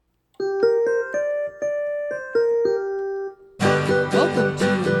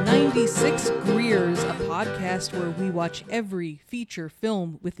podcast where we watch every feature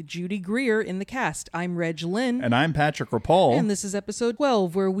film with Judy Greer in the cast. I'm Reg Lynn. And I'm Patrick Rapol. And this is episode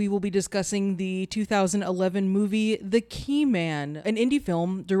 12, where we will be discussing the 2011 movie The Key Man, an indie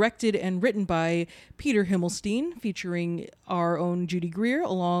film directed and written by Peter Himmelstein, featuring our own Judy Greer,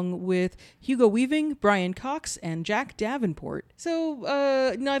 along with Hugo Weaving, Brian Cox, and Jack Davenport.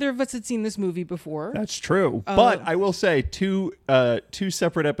 So neither of us had seen this movie before. That's true. But I will say, two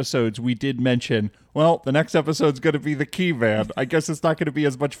separate episodes, we did mention, well, the next episode's going to be The Key Man. I guess it's not going to be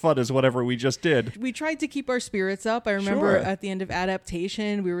as much fun as whatever we just did. We tried to keep our spirits up. I remember at the end of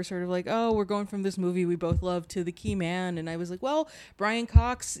Adaptation, we were sort of like, oh, we're going from this movie we both love to The Key Man. And I was like, well, Brian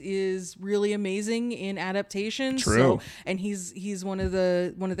Cox is really amazing in Adaptation. True. So, and he's one of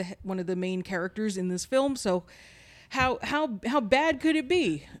the main characters in this film. So how bad could it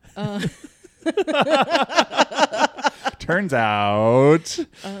be? Turns out.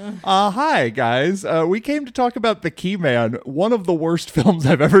 Hi, guys. We came to talk about The Key Man, one of the worst films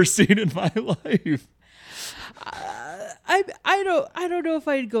I've ever seen in my life. I don't know if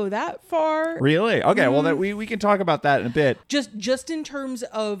I'd go that far. Really? Okay, well, then we can talk about that in a bit. Just in terms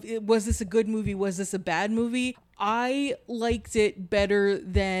of, was this a good movie? Was this a bad movie? I liked it better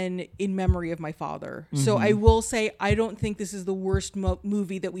than In Memory of My Father. Mm-hmm. So I will say I don't think this is the worst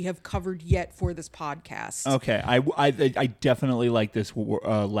movie that we have covered yet for this podcast. Okay, I definitely like this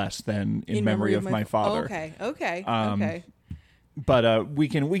less than In Memory of My Father. Okay. But we're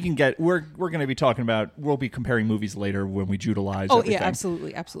going to be talking about, we'll be comparing movies later when we Judalize everything. Yeah,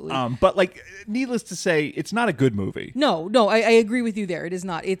 absolutely. But like, needless to say, it's not a good movie. No, I agree with you there. It is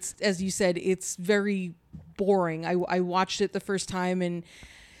not. It's, as you said, it's very boring. I watched it the first time and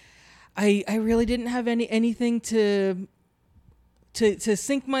I really didn't have anything to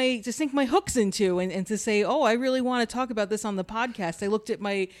sink my hooks into and to say, oh, I really want to talk about this on the podcast. I looked at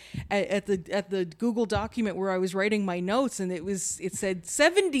at the Google document where I was writing my notes, and it said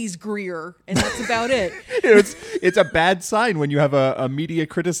 70s Greer, and that's about it. It's a bad sign when you have a media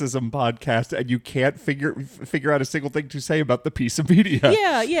criticism podcast and you can't figure out a single thing to say about the piece of media.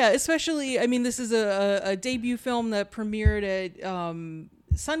 Yeah. Especially, I mean, this is a debut film that premiered at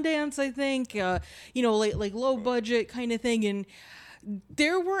Sundance, I think. Like low budget kind of thing, and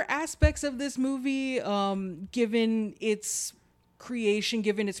there were aspects of this movie, given its creation,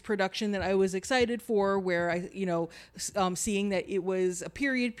 given its production, that I was excited for, where seeing that it was a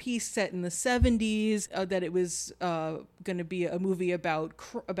period piece set in the 70s, that it was going to be a movie about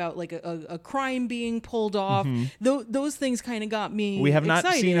like a crime being pulled off. Mm-hmm. Those things kind of got me excited. We have not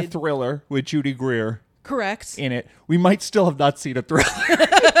seen a thriller with Judy Greer. Correct. In it. We might still have not seen a thriller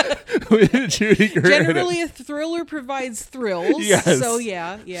with Judy Greer. Generally, a thriller provides thrills. Yes. So,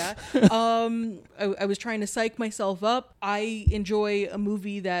 yeah. I was trying to psych myself up. I enjoy a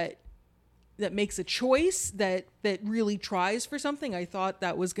movie that makes a choice, that really tries for something. I thought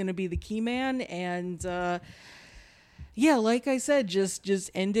that was going to be The Key Man. And, like I said, just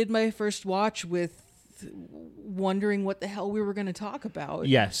ended my first watch with wondering what the hell we were going to talk about.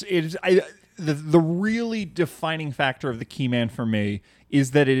 Yes. It is. The really defining factor of The Key Man for me is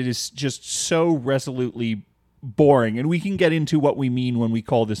that it is just so resolutely boring, and we can get into what we mean when we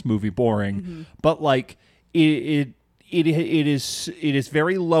call this movie boring. Mm-hmm. But like it is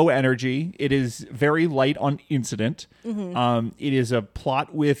very low energy. It is very light on incident. Mm-hmm. It is a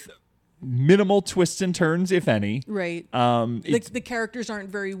plot with minimal twists and turns, if any. Right. The characters aren't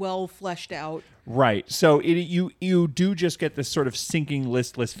very well fleshed out. Right. So you do just get this sort of sinking,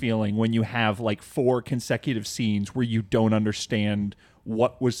 listless feeling when you have like 4 consecutive scenes where you don't understand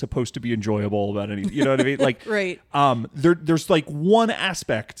what was supposed to be enjoyable about anything. You know what I mean? Like, right. There's like one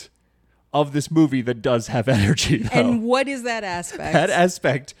aspect of this movie that does have energy, though. And what is that aspect? That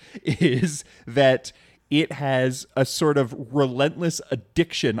aspect is that it has a sort of relentless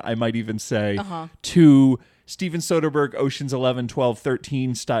addiction, I might even say, to Steven Soderbergh Ocean's 11, 12,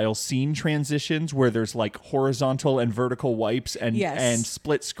 13 style scene transitions, where there's like horizontal and vertical wipes and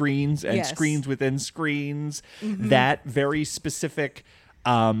split screens and screens within screens. Mm-hmm. That very specific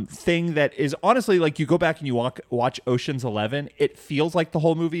thing that is honestly, like, you go back and you watch Ocean's 11, it feels like the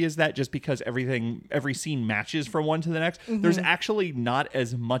whole movie is that, just because every scene matches from one to the next. Mm-hmm. There's actually not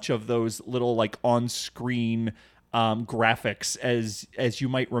as much of those little like on-screen graphics as you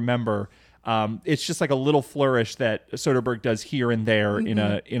might remember. It's just like a little flourish that Soderbergh does here and there.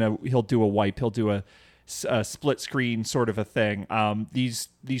 Mm-hmm. He'll do a wipe, he'll do a split screen sort of a thing. These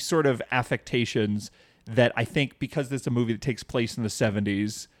sort of affectations that I think, because this is a movie that takes place in the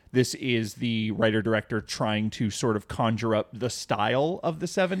 70s, this is the writer-director trying to sort of conjure up the style of the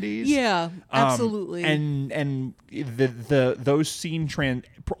 70s. Yeah, absolutely. And those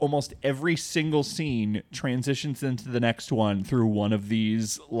almost every single scene transitions into the next one through one of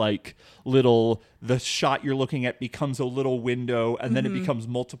these like little, the shot you're looking at becomes a little window, and then it becomes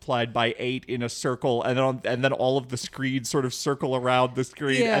multiplied by 8 in a circle, and then all of the screens sort of circle around the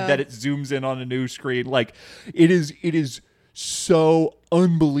screen, and then it zooms in on a new screen. Like it is so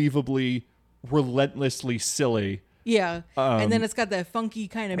unbelievably relentlessly silly. Yeah, and then it's got that funky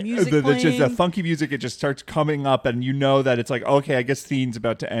kind of music playing. Just that funky music, it just starts coming up, and you know that it's like, okay, I guess the scene's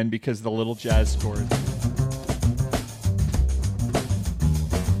about to end because the little jazz scores.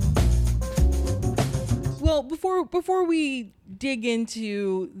 Well, before we dig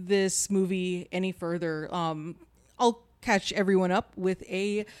into this movie any further, I'll catch everyone up with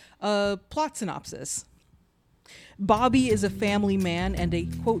a plot synopsis. Bobby is a family man and a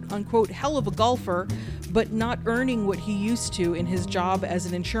quote-unquote hell of a golfer, but not earning what he used to in his job as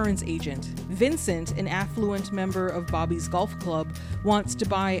an insurance agent. Vincent, an affluent member of Bobby's golf club, wants to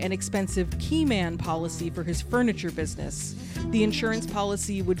buy an expensive keyman policy for his furniture business. The insurance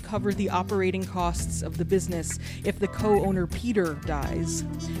policy would cover the operating costs of the business if the co-owner Peter dies.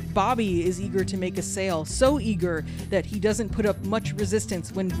 Bobby is eager to make a sale, so eager that he doesn't put up much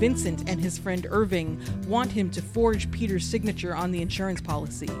resistance when Vincent and his friend Irving want him to forge Peter's signature on the insurance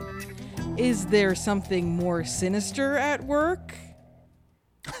policy. Is there something more sinister at work?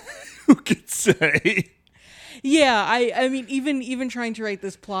 Who could say? Yeah, I mean, even trying to write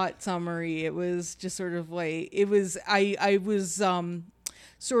this plot summary, it was just sort of like, I was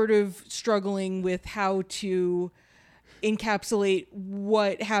sort of struggling with how to encapsulate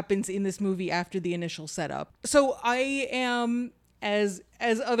what happens in this movie after the initial setup. So I am, as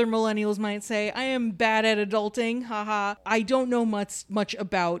other millennials might say, I am bad at adulting. Haha. I don't know much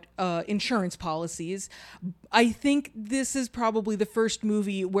about insurance policies. I think this is probably the first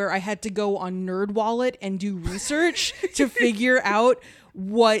movie where I had to go on NerdWallet and do research to figure out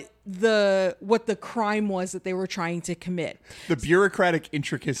what the crime was that they were trying to commit. The bureaucratic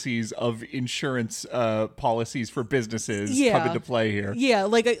intricacies of insurance policies for businesses come into play here. Yeah,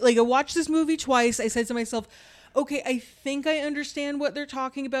 like I watched this movie twice. I said to myself, okay, I think I understand what they're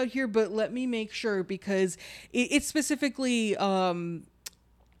talking about here, but let me make sure, because it's specifically Hugo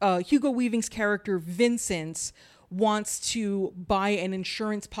Weaving's character Vincent wants to buy an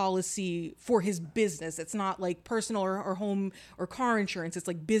insurance policy for his business. It's not like personal or home or car insurance. It's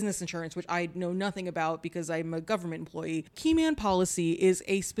like business insurance, which I know nothing about because I'm a government employee. Keyman policy is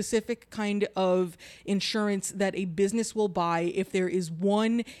a specific kind of insurance that a business will buy if there is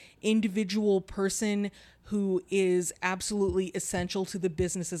one individual person who is absolutely essential to the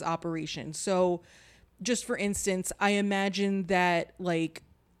business's operation. So just for instance, I imagine that like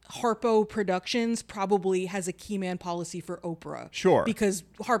Harpo Productions probably has a keyman policy for Oprah. Sure. Because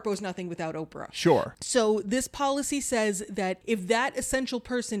Harpo's nothing without Oprah. Sure. So this policy says that if that essential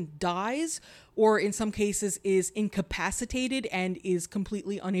person dies, or in some cases is incapacitated and is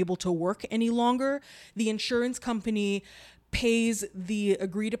completely unable to work any longer, the insurance company pays the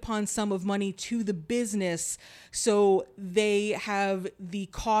agreed upon sum of money to the business so they have the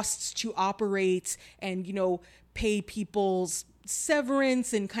costs to operate and, you know, pay people's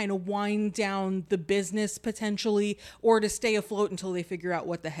severance and kind of wind down the business potentially, or to stay afloat until they figure out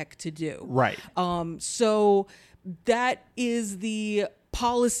what the heck to do. Right. So that is the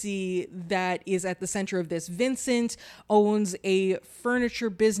policy that is at the center of this. Vincent owns a furniture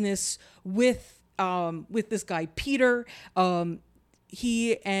business with this guy Peter.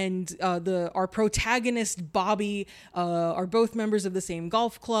 He and our protagonist Bobby are both members of the same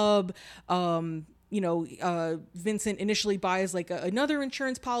golf club. Vincent initially buys like another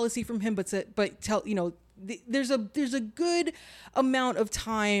insurance policy from him, there's a good amount of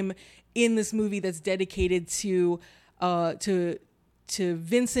time in this movie that's dedicated to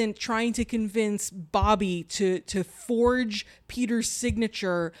Vincent trying to convince Bobby to forge Peter's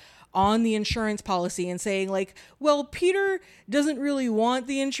signature on the insurance policy and saying like, well, Peter doesn't really want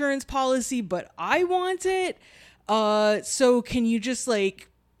the insurance policy, but I want it. So can you just like,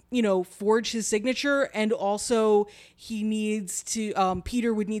 forge his signature? And also he needs to,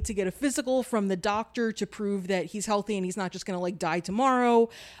 Peter would need to get a physical from the doctor to prove that he's healthy and he's not just going to like die tomorrow.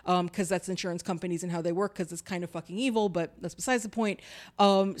 Cause that's insurance companies and how they work. Cause it's kind of fucking evil, but that's besides the point.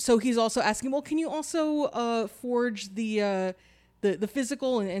 So he's also asking, well, can you also, forge the the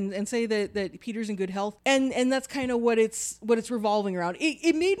physical and say that Peter's in good health. And that's kind of what it's revolving around.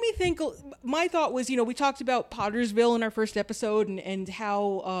 It made me think, my thought was, we talked about Pottersville in our first episode and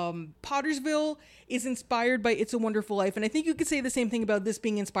how Pottersville is inspired by It's a Wonderful Life. And I think you could say the same thing about this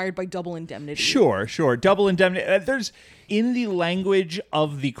being inspired by Double Indemnity. Sure. Double Indemnity. There's, in the language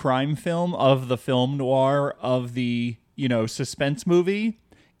of the crime film, of the film noir, of the, suspense movie,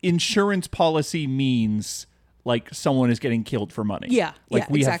 insurance policy means like someone is getting killed for money. Yeah, like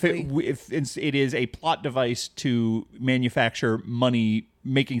we exactly. It is a plot device to manufacture money,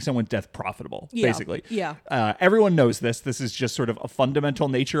 making someone's death profitable, basically. Yeah. Everyone knows this. This is just sort of a fundamental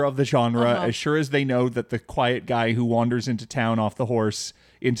nature of the genre. As sure as they know that the quiet guy who wanders into town off the horse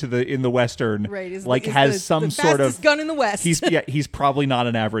in the Western, has some sort of gun in the West. He's probably not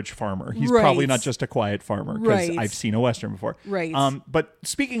an average farmer. He's probably not just a quiet farmer, because I've seen a Western before. Right. But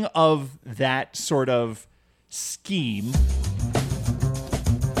speaking of that sort of scheme,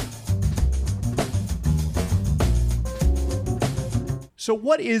 so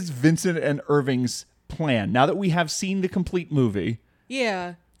what is Vincent and Irving's plan now that we have seen the complete movie?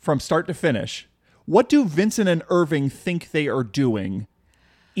 Yeah. From start to finish, what do Vincent and Irving think they are doing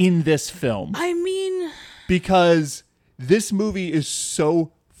in this film? I mean, because this movie is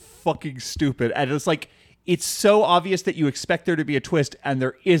so fucking stupid, and it's so obvious that you expect there to be a twist and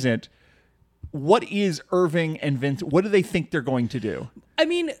there isn't. What is Irving and Vincent? What do they think they're going to do? I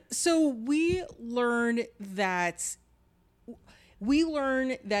mean, so we learn that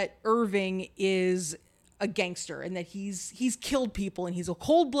Irving is a gangster and that he's killed people and he's a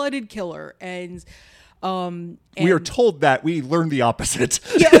cold-blooded killer, and we are told that. We learn the opposite.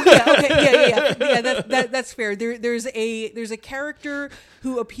 That's fair. There's a character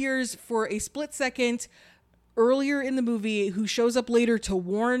who appears for a split second earlier in the movie who shows up later to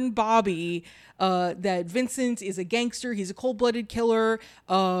warn Bobby that Vincent is a gangster. He's a cold-blooded killer.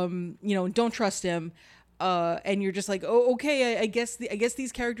 Don't trust him. And you're just like, oh, okay. I guess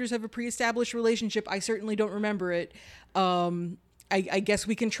these characters have a pre-established relationship. I certainly don't remember it. I guess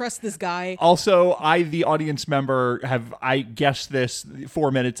we can trust this guy. Also, the audience member, I guessed this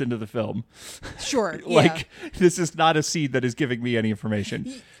 4 minutes into the film. Sure. Yeah. This is not a scene that is giving me any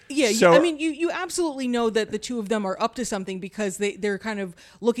information. Yeah. So, you absolutely know that the two of them are up to something because they're kind of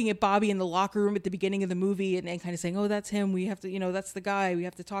looking at Bobby in the locker room at the beginning of the movie and kind of saying, oh, that's him. We have to, that's the guy. We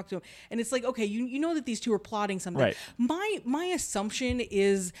have to talk to him. And it's like, okay, you know that these two are plotting something. Right. My assumption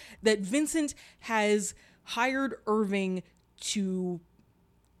is that Vincent has hired Irving to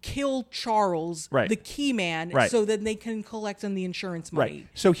kill Charles, the key man, so that they can collect on the insurance money. Right.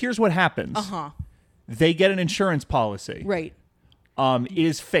 So here's what happens. They get an insurance policy. Right. It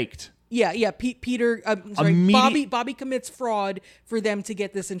is faked. Yeah. Peter, Bobby commits fraud for them to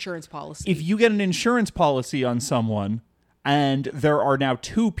get this insurance policy. If you get an insurance policy on someone, and there are now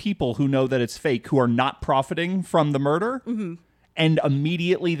two people who know that it's fake, who are not profiting from the murder, and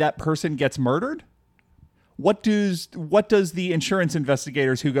immediately that person gets murdered, what does the insurance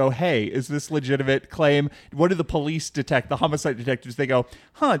investigators who go, hey, is this legitimate claim? What do the police detect? The homicide detectives, they go,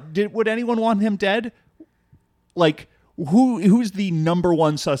 would anyone want him dead? Who's the number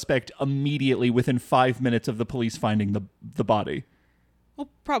one suspect immediately within 5 minutes of the police finding the body? Well,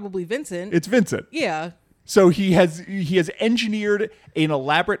 probably Vincent. It's Vincent. Yeah. So he has engineered an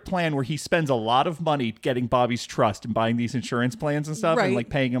elaborate plan where he spends a lot of money getting Bobby's trust and buying these insurance plans and stuff and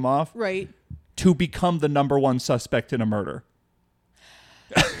paying him off. Right. To become the number one suspect in a murder.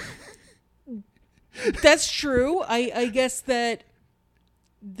 That's true. I guess that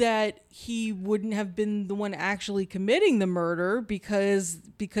he wouldn't have been the one actually committing the murder because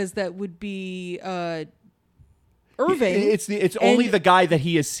that would be Irving. It's only the guy that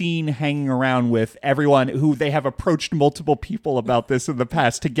he has seen hanging around with everyone who they have approached multiple people about this in the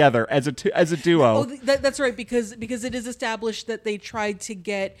past together as a duo. Oh, that's right, because it is established that they tried to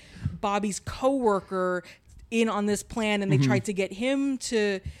get Bobby's coworker in on this plan, and they tried to get him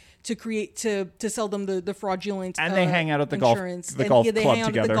to sell them the fraudulent and they hang out at the golf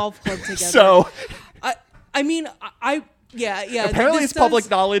club together. So I mean, Yeah. Apparently it's public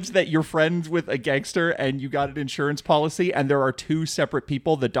knowledge that you're friends with a gangster and you got an insurance policy, and there are two separate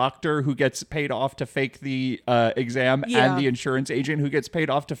people, the doctor who gets paid off to fake the exam and the insurance agent who gets paid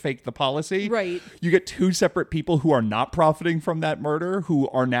off to fake the policy. Right. You get two separate people who are not profiting from that murder who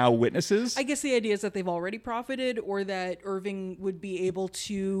are now witnesses. I guess the idea is that they've already profited, or that Irving would be able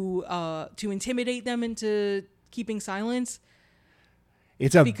to intimidate them into keeping silence.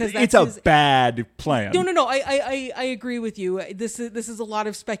 It's a bad plan. No. I agree with you. This is a lot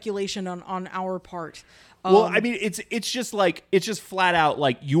of speculation on our part. Well, I mean, it's just flat out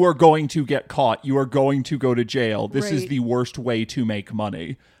like, you are going to get caught. You are going to go to jail. This is the worst way to make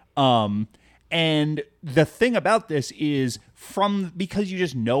money. And the thing about this is, because you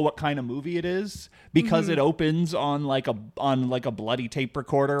just know what kind of movie it is, because it opens on like a bloody tape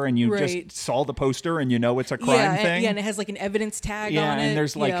recorder, and you just saw the poster and you know it's a crime thing. Yeah, and it has like an evidence tag on it. And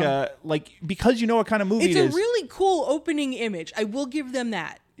there's because you know what kind of movie it is. It's a really cool opening image. I will give them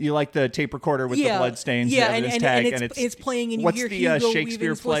that. You like the tape recorder with the blood stains, the evidence tag, and it's playing. And what's you hear the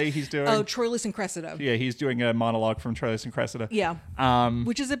Shakespeare play he's doing? Oh, Troilus and Cressida. Yeah, he's doing a monologue from Troilus and Cressida. Yeah,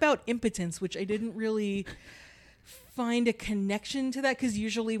 which is about impotence, which I didn't really find a connection to that, because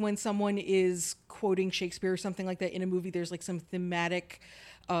usually when someone is quoting Shakespeare or something like that in a movie, there's like some thematic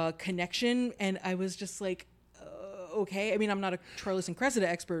connection, and I was just like, okay. I mean, I'm not a Troilus and Cressida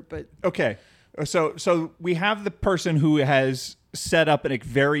expert, but okay. So we have the person who has set up a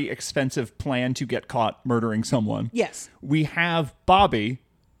very expensive plan to get caught murdering someone. Yes. We have Bobby,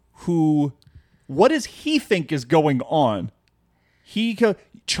 who, what does he think is going on?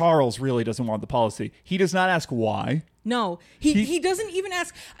 Charles really doesn't want the policy. He does not ask why. No, he doesn't even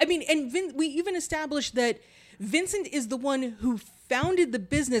ask. I mean, and we even established that Vincent is the one who founded the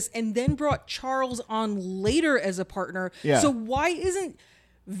business and then brought Charles on later as a partner. Yeah. So why isn't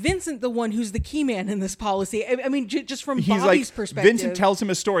Vincent the one who's the key man in this policy? I mean, just from He's Bobby's perspective. Vincent tells him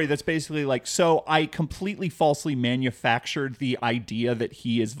a story that's basically like, so I completely falsely manufactured the idea that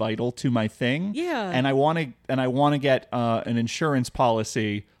he is vital to my thing. Yeah. And I want to get an insurance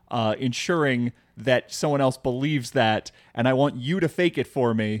policy ensuring that someone else believes that, and I want you to fake it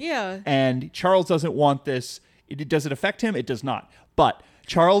for me. Yeah. And Charles doesn't want this. Does it affect him? It does not. But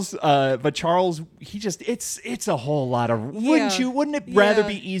Charles, he just, it's a whole lot of, wouldn't it rather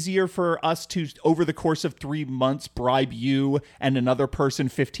be easier for us to, over the course of 3 months, bribe you and another person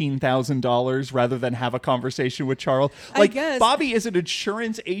 $15,000 rather than have a conversation with Charles? Like, I guess. Bobby is an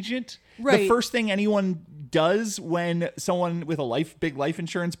insurance agent. Right. The first thing anyone does when someone with a big life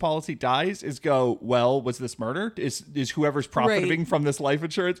insurance policy dies is go, well, was this murder? Is whoever's profiting from this life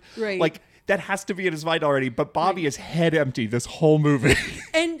insurance? Right. Like, that has to be in his mind already, but Bobby is head empty this whole movie.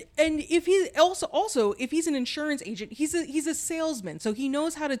 And if he also if he's an insurance agent, he's a salesman, so he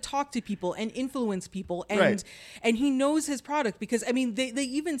knows how to talk to people and influence people, and he knows his product, because I mean they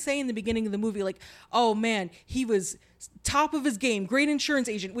even say in the beginning of the movie, like, oh man, he was top of his game, great insurance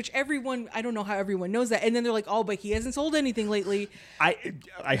agent, which I don't know how everyone knows that, and then they're like, oh, but he hasn't sold anything lately. But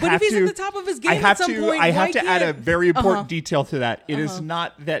if he's at the top of his game at some point, I have to add a very important detail to that. It is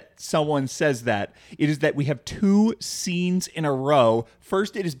not that someone says that. It is that we have 2 scenes in a row.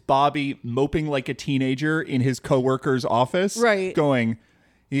 First, it is Bobby moping like a teenager in his coworker's office, going.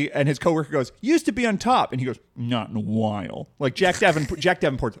 And his coworker goes, used to be on top. And he goes, not in a while. Like, Jack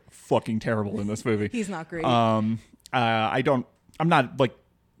Davenport's fucking terrible in this movie. He's not great. Whatever.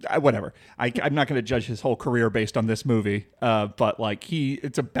 I'm not going to judge his whole career based on this movie. But like,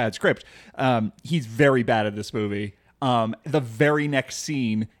 it's a bad script. He's very bad at this movie. The very next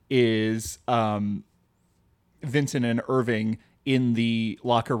scene is Vincent and Irving in the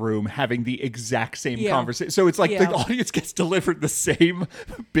locker room having the exact same conversation. So it's like the audience gets delivered the same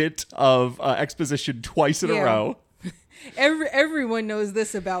bit of exposition twice in a row. Everyone knows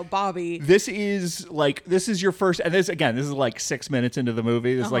this about Bobby. This is your first, and this is like 6 minutes into the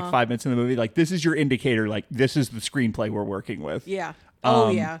movie. This is like 5 minutes in the movie. Like, this is your indicator. Like, this is the screenplay we're working with. Yeah.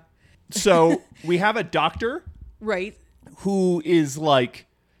 So we have a doctor, right, who is like,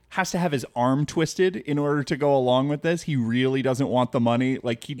 has to have his arm twisted in order to go along with this. He really doesn't want the money.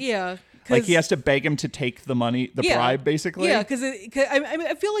 Like, he has to beg him to take the money, the bribe, basically. Yeah, because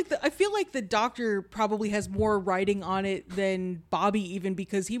I feel like the doctor probably has more writing on it than Bobby, even,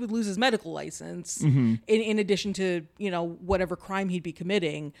 because he would lose his medical license in addition to whatever crime he'd be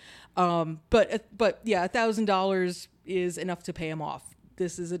committing. But yeah, $1,000 is enough to pay him off.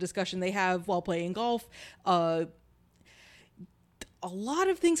 This is a discussion they have while playing golf. A lot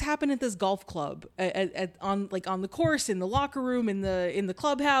of things happen at this golf club, on the course, in the locker room, in the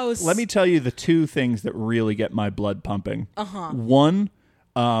clubhouse. Let me tell you the 2 things that really get my blood pumping. One,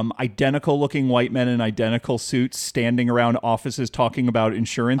 identical looking white men in identical suits standing around offices talking about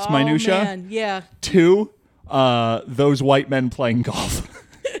insurance minutia. Man, yeah. 2, those white men playing golf.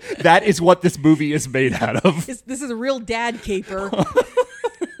 That is what this movie is made out of. This is a real dad caper.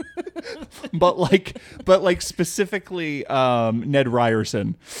 but specifically Ned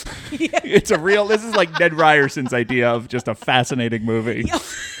Ryerson. Yeah. This is like Ned Ryerson's idea of just a fascinating movie.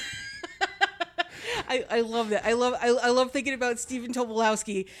 I love that. I love thinking about Stephen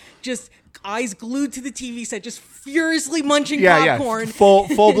Tobolowsky just eyes glued to the TV set, just furiously munching popcorn. Full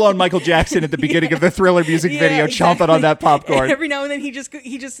blown Michael Jackson at the beginning of the Thriller music video, chomping on that popcorn. And every now and then he just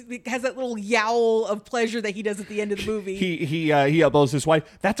has that little yowl of pleasure that he does at the end of the movie. He elbows his wife.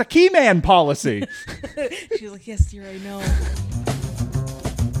 That's a key man policy. She's like, yes, dear, I know.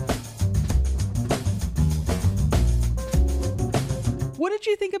 What did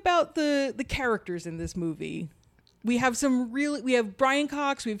you think about the characters in this movie? We have Brian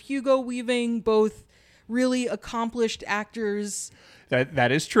Cox, we have Hugo Weaving, both really accomplished actors.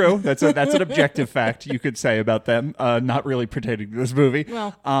 That is true. That's an objective fact you could say about them. Not really pertaining to this movie.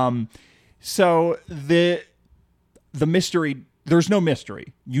 Well, so the mystery. There's no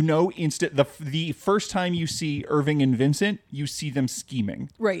mystery. You know, the first time you see Irving and Vincent, you see them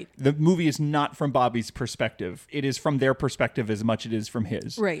scheming. Right. The movie is not from Bobby's perspective. It is from their perspective as much as it is from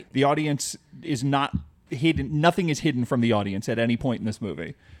his. Right. The audience is not hidden. Nothing is hidden from the audience at any point in this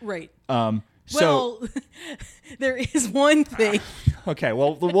movie. Right. So there is one thing. Okay,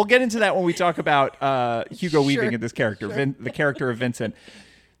 well, we'll get into that when we talk about Hugo Weaving and this character, the character of Vincent.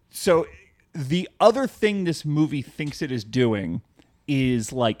 So the other thing this movie thinks it is doing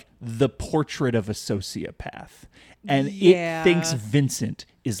is like the portrait of a sociopath. And it thinks Vincent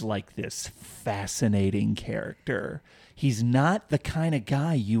is like this fascinating character. He's not the kind of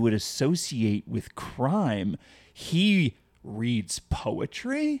guy you would associate with crime. He reads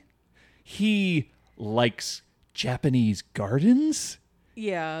poetry. He likes Japanese gardens.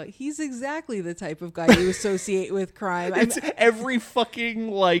 Yeah, he's exactly the type of guy you associate with crime. It's every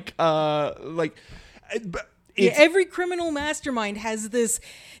fucking every criminal mastermind has this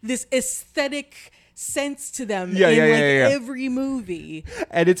aesthetic sense to them in every movie.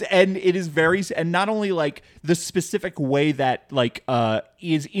 And it is very, and not only like the specific way that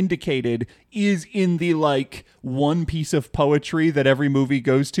is indicated is in the one piece of poetry that every movie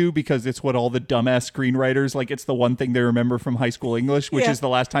goes to, because it's what all the dumbass screenwriters, it's the one thing they remember from high school English, which is the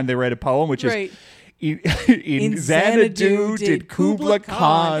last time they read a poem, which is in Xanadu did Kubla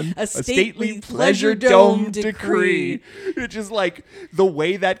Khan a stately pleasure dome decree. It's just the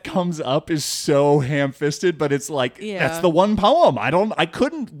way that comes up is so ham-fisted, but it's that's the one poem. I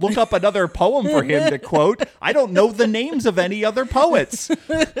couldn't look up another poem for him to quote. I don't know the names of any other poets.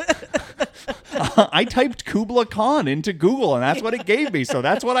 I typed Kubla Khan into Google and that's what it gave me. So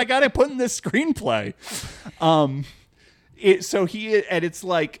that's what I got to put in this screenplay.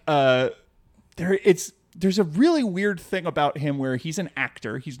 There's a really weird thing about him where he's an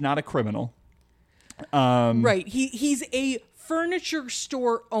actor. He's not a criminal. Right. He's a furniture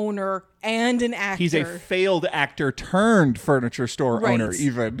store owner and an actor. He's a failed actor turned furniture store owner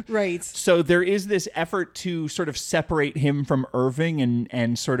even. Right. So there is this effort to sort of separate him from Irving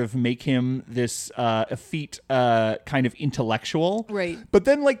and sort of make him this effete kind of intellectual. Right. But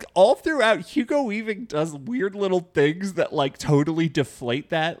then all throughout, Hugo Weaving does weird little things that totally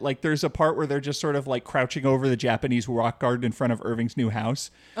deflate that. There's a part where they're just sort of crouching over the Japanese rock garden in front of Irving's new house.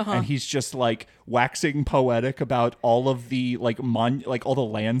 And he's just waxing poetic about all of the all the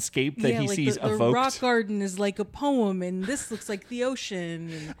landscape that he sees evoked. The rock garden is like a poem, and this looks like the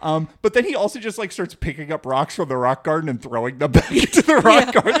ocean. But then he also just starts picking up rocks from the rock garden and throwing them back into the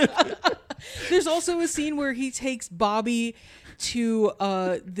rock garden. There's also a scene where he takes Bobby to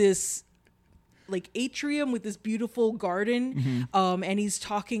this atrium with this beautiful garden, and he's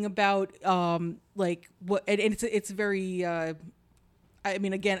talking about what, and it's very. I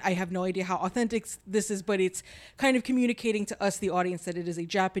mean, again, I have no idea how authentic this is, but it's kind of communicating to us, the audience, that it is a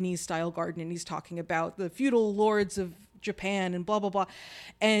Japanese-style garden, and he's talking about the feudal lords of Japan and blah, blah, blah.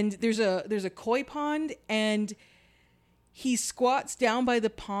 And there's a koi pond, and he squats down by the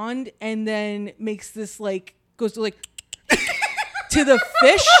pond and then makes this, goes to, to the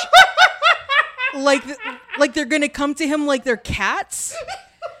fish, like they're going to come to him like they're cats.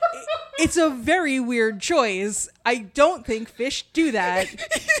 It's a very weird choice. I don't think fish do that.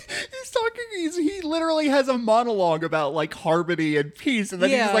 He literally has a monologue about harmony and peace, and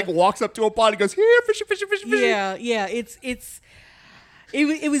then he just walks up to a pond and goes, "Here, fishy, fishy, fishy, fishy." Yeah.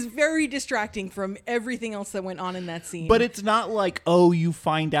 It was very distracting from everything else that went on in that scene. But it's not you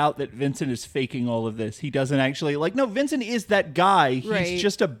find out that Vincent is faking all of this. He doesn't actually no. Vincent is that guy. He's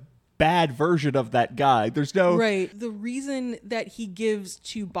just a bad version of that guy. There's no The reason that he gives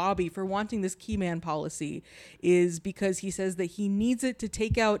to Bobby for wanting this key man policy is because he says that he needs it to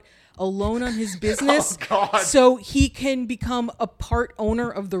take out a loan on his business so he can become a part owner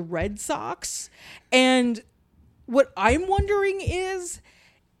of the Red Sox. And what I'm wondering is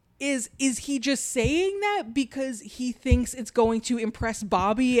is he just saying that because he thinks it's going to impress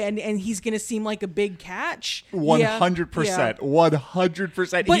Bobby and he's going to seem like a big catch? 100%.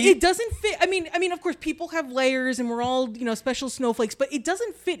 100%. But it doesn't fit. I mean, of course, people have layers and we're all, special snowflakes, but it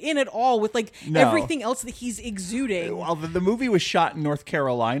doesn't fit in at all with everything else that he's exuding. Well, the movie was shot in North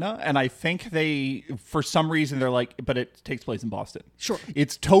Carolina, and I think they, for some reason, they're like, but it takes place in Boston. Sure.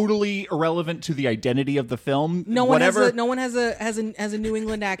 It's totally irrelevant to the identity of the film. No one has a New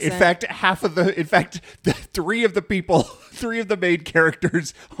England accent. In fact, three of the main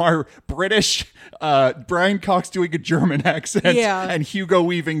characters are British. Brian Cox doing a German accent, and Hugo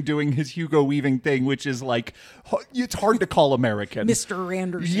Weaving doing his Hugo Weaving thing, which is like, it's hard to call American. Mr.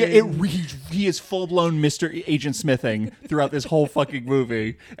 Anderson. Yeah, he is full blown Mr. Agent Smithing throughout this whole fucking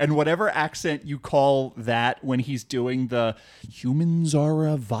movie, and whatever accent you call that when he's doing the humans are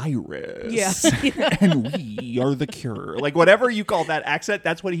a virus, and we are the cure, like whatever you call that accent,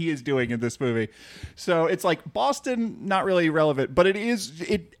 that's what he is doing in this movie. So it's like Boston, not really relevant, but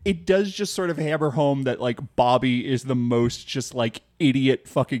it does just sort of hammer home that like Bobby is the most just like idiot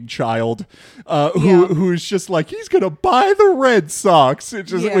fucking child who's just like, he's gonna buy the Red Sox,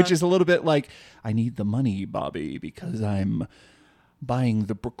 which is a little bit like, I need the money, Bobby, because I'm buying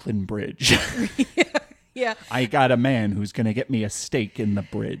the Brooklyn Bridge. Yeah. I got a man who's going to get me a stake in the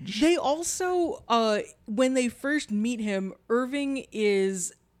bridge. They also, when they first meet him, Irving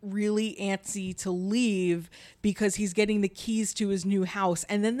is really antsy to leave because he's getting the keys to his new house.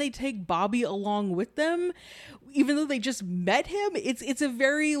 And then they take Bobby along with them, even though they just met him. It's a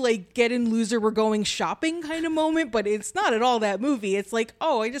very like get in loser, we're going shopping kind of moment, but it's not at all that movie. It's like,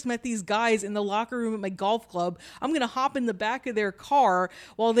 oh, I just met these guys in the locker room at my golf club. I'm gonna hop in the back of their car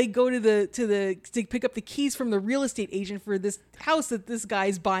while they go to pick up the keys from the real estate agent for this house that this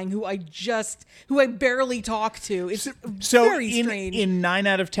guy's buying, who I barely talk to. It's very strange. In 9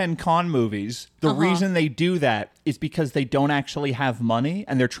 out of 10 con movies, the reason they do that is because they don't actually have money,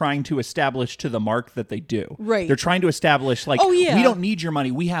 and they're trying to establish to the mark that they do. Right. They're trying to establish, like, we don't need your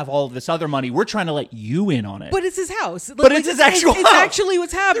money. We have all of this other money. We're trying to let you in on it. But it's his house. But it's his actual house. It's actually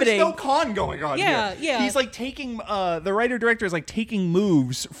what's happening. There's no con going on here. Yeah. He's like taking, the writer-director is like taking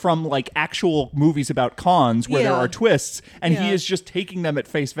moves from like actual movies about cons where there are twists, and he is just taking them at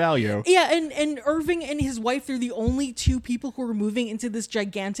face value. Yeah, and Irving and his wife, they're the only two people who are moving into this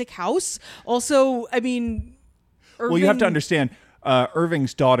gigantic house. Also, I mean... Well, you have to understand,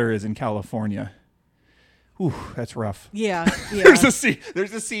 Irving's daughter is in California. Ooh, that's rough. Yeah. There's a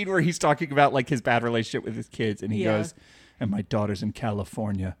scene where he's talking about like his bad relationship with his kids, and he goes, "And my daughter's in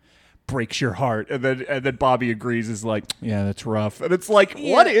California." Breaks your heart, and then Bobby agrees, is like, "Yeah, that's rough." And it's like,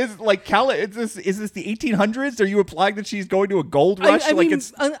 what is like is this the 1800s? Are you implying that she's going to a gold rush?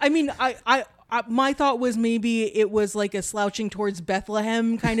 My thought was maybe it was like a slouching towards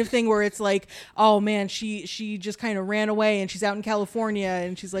Bethlehem kind of thing, where it's like, oh man, she just kind of ran away and she's out in California,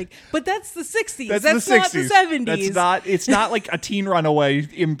 and she's like, but that's the 60s. That's not the 70s. It's not like a teen runaway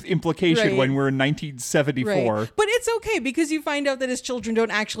implication when we're in 1974. Right. But it's okay because you find out that his children don't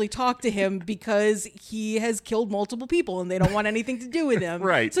actually talk to him because he has killed multiple people and they don't want anything to do with him.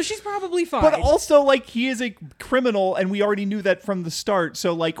 Right. So she's probably fine. But also, like, he is a criminal, and we already knew that from the start.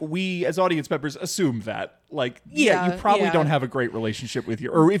 So like, we as audience members assume that, like, you probably don't have a great relationship with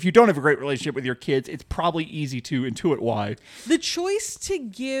your, or if you don't have a great relationship with your kids, it's probably easy to intuit why. The choice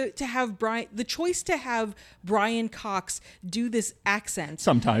to have Brian Cox do this accent,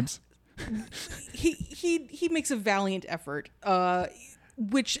 sometimes he makes a valiant effort.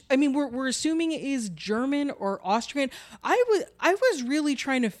 Which, I mean, we're assuming is German or Austrian. I was really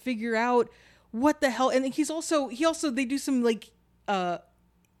trying to figure out what the hell, and he also they do some like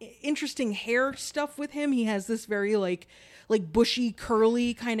interesting hair stuff with him. He has this very like bushy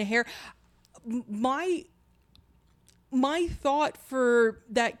curly kind of hair. My thought for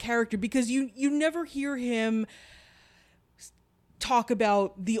that character, because you never hear him talk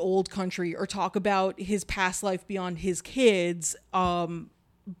about the old country or talk about his past life beyond his kids,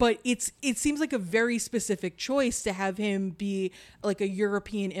 but it seems like a very specific choice to have him be like a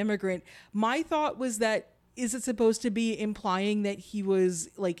European immigrant. My thought was that, is it supposed to be implying that he was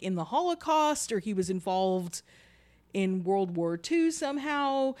like in the Holocaust or he was involved in World War II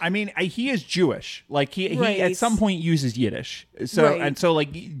somehow? I mean, he is Jewish. Like he at some point uses Yiddish. So and so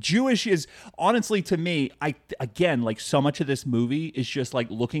like Jewish is, honestly, to me, again, like, so much of this movie is just like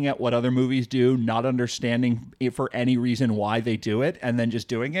looking at what other movies do, not understanding it for any reason why they do it, and then just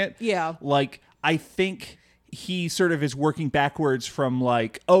doing it. Yeah. Like, I think he sort of is working backwards from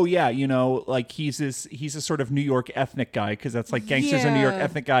like, oh yeah, you know, like he's a sort of New York ethnic guy, because that's like gangsters are New York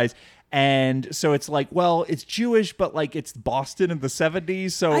ethnic guys. And so it's like, well, it's Jewish, but like it's Boston in the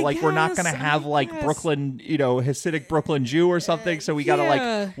 70s. So like we're not going to have like Brooklyn, Hasidic Brooklyn Jew or something. So we got to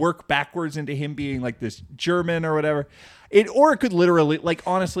like work backwards into him being like this German or whatever. Or it could literally, like,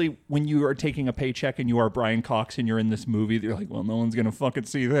 honestly, when you are taking a paycheck and you are Brian Cox and you're in this movie, you're like, well, no one's going to fucking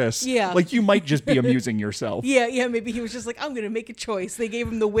see this. Yeah. Like, you might just be amusing yourself. Yeah, maybe he was just like, I'm going to make a choice. They gave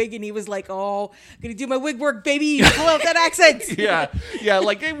him the wig and he was like, oh, I'm going to do my wig work, baby. Pull out that accent. Yeah,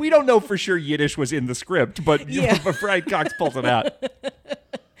 like, we don't know for sure Yiddish was in the script, but Brian Cox pulls it out.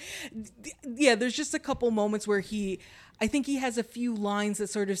 Yeah, there's just a couple moments where I think he has a few lines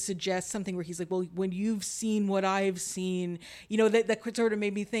that sort of suggest something where he's like, well, when you've seen what I've seen, that sort of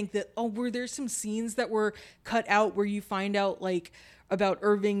made me think that, were there some scenes that were cut out where you find out like about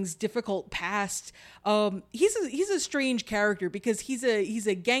Irving's difficult past? He's a strange character because he's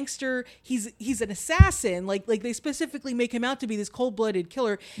a gangster. He's an assassin. Like they specifically make him out to be this cold-blooded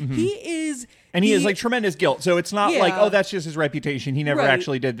killer. Mm-hmm. He is like tremendous guilt. So it's not like, that's just his reputation. He never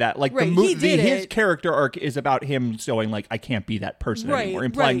actually did that. Like his character arc is about him showing like, I can't be that person anymore,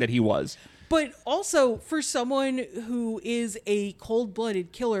 implying that he was. But also for someone who is a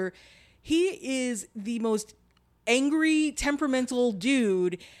cold-blooded killer, he is the most angry, temperamental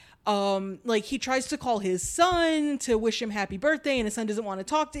dude. Like he tries to call his son to wish him happy birthday and his son doesn't want to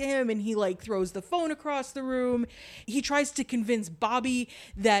talk to him and he like throws the phone across the room. He tries to convince Bobby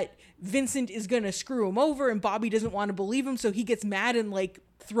that Vincent is gonna screw him over and Bobby doesn't want to believe him, so he gets mad and like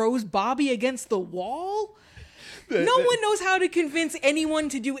throws Bobby against the wall. No one knows how to convince anyone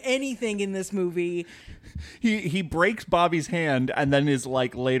to do anything in this movie. He breaks Bobby's hand and then is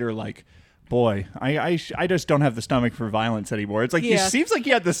like later like, boy, I just don't have the stomach for violence anymore. It's like, It seems like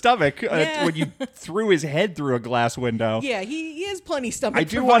he had the stomach when you threw his head through a glass window. Yeah, he has plenty stomach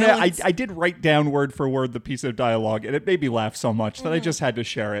for violence. I did write down word for word the piece of dialogue, and it made me laugh so much that I just had to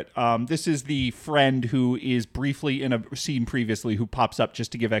share it. This is the friend who is briefly in a scene previously who pops up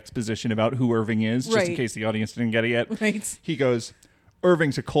just to give exposition about who Irving is, just in case the audience didn't get it yet. Right. He goes,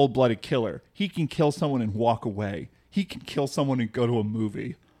 Irving's a cold-blooded killer. He can kill someone and walk away. He can kill someone and go to a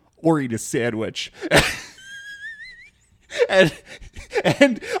movie. Or eat a sandwich. and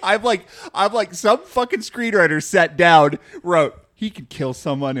I'm like, some fucking screenwriter sat down, wrote, he can kill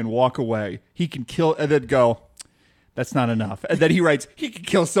someone and walk away. He can kill and then go, that's not enough. And then he writes, he can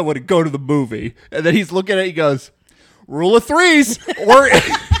kill someone and go to the movie. And then he's looking at it, he goes, rule of threes, or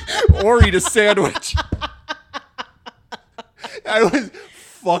eat a sandwich. I was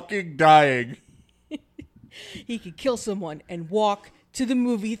fucking dying. He could kill someone and walk to the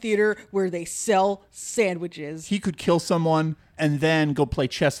movie theater where they sell sandwiches. He could kill someone and then go play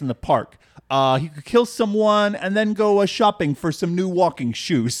chess in the park. He could kill someone and then go shopping for some new walking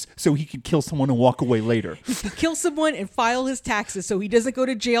shoes so he could kill someone and walk away later. He could kill someone and file his taxes so he doesn't go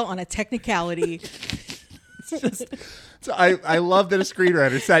to jail on a technicality. So I love that a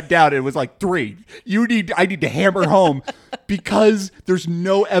screenwriter sat down and was like, 3. I need to hammer home because there's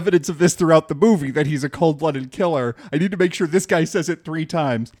no evidence of this throughout the movie that he's a cold-blooded killer. I need to make sure this guy says it 3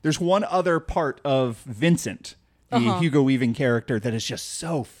 times. There's one other part of Vincent, the Hugo Weaving character, that is just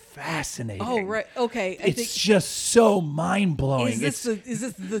so fascinating. Oh, right. Okay. It's just so mind-blowing. Is this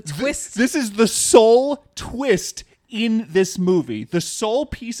the twist? This is the sole twist in this movie. The sole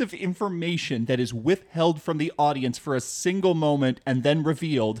piece of information that is withheld from the audience for a single moment and then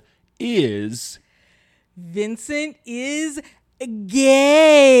revealed is Vincent is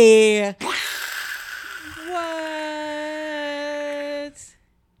gay. What?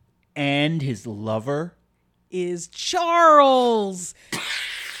 And his lover is Charles.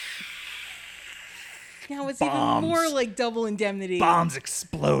 Now it's Bombs. even more like Double Indemnity. Bombs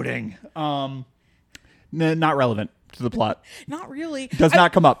exploding. Not relevant to the plot. Not really. Does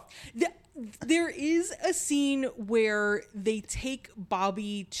not come up. There is a scene where they take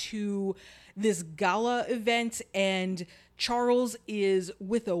Bobby to this gala event and Charles is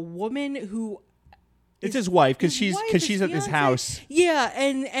with a woman who it's his wife because she's at this house. Yeah,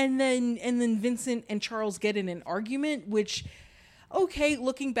 and then Vincent and Charles get in an argument, which, okay,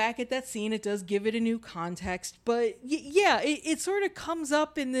 looking back at that scene, it does give it a new context. But it sort of comes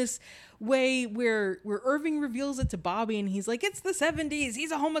up in this way where Irving reveals it to Bobby and he's like, it's the 70s,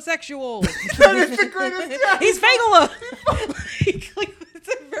 he's a homosexual. That is the greatest. He's Fagala. Like, it's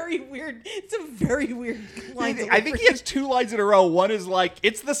a very weird weird. It's a very weird line. I think he has 2 lines in a row. One is like,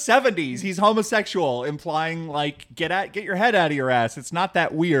 "It's the 70s. He's homosexual," implying like, get your head out of your ass. It's not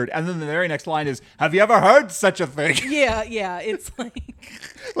that weird. And then the very next line is, "Have you ever heard such a thing?" Yeah. It's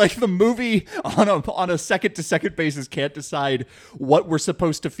like the movie on a second to second basis can't decide what we're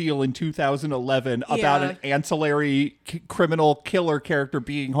supposed to feel in 2011 about an ancillary criminal killer character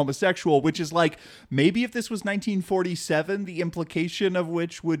being homosexual, which is like, maybe if this was 1947, the implication of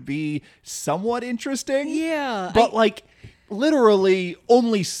which would be somewhat interesting. Yeah. But like, literally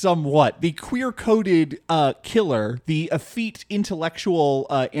only somewhat. The queer-coded killer, the effete intellectual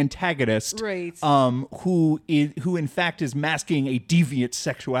antagonist, right? Who in fact is masking a deviant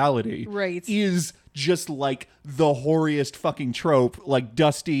sexuality, right? Is just like the hoariest fucking trope, like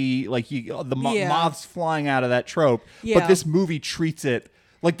Dusty, like moths flying out of that trope. Yeah. But this movie treats it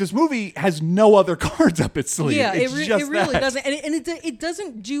like this movie has no other cards up its sleeve. Yeah, it really doesn't, and it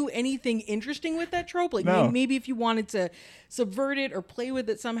doesn't do anything interesting with that trope. Like maybe if you wanted to subvert it or play with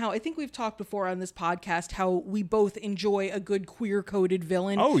it somehow. I think we've talked before on this podcast how we both enjoy a good queer-coded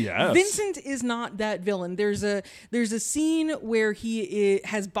villain. Oh yes, Vincent is not that villain. There's a scene where he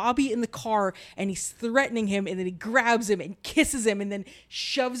has Bobby in the car and he's threatening him, and then he grabs him and kisses him and then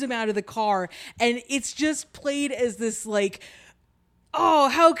shoves him out of the car, and it's just played as this like, oh,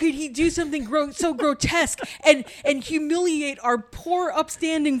 how could he do something so grotesque and humiliate our poor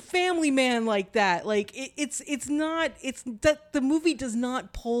upstanding family man like that? Like it's that the movie does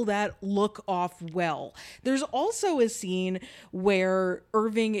not pull that look off well. There's also a scene where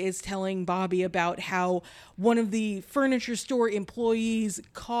Irving is telling Bobby about how one of the furniture store employees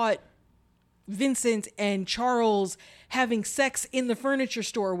caught Vincent and Charles having sex in the furniture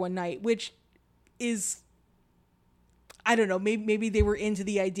store one night, which is, I don't know, maybe they were into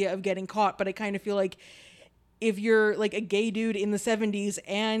the idea of getting caught, but I kind of feel like if you're like a gay dude in the 70s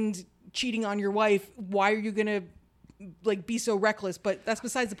and cheating on your wife, why are you going to like be so reckless? But that's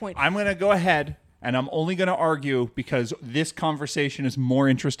besides the point. I'm going to go ahead and I'm only going to argue because this conversation is more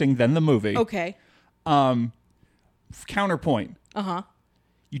interesting than the movie. Okay. Counterpoint. Uh-huh.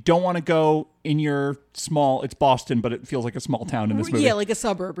 You don't want to go in your small, it's Boston, but it feels like a small town in this movie. Yeah, like a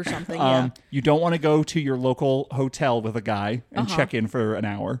suburb or something. Yeah. You don't want to go to your local hotel with a guy and check in for an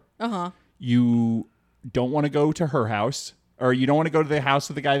hour. Uh-huh. You don't want to go to her house, or you don't want to go to the house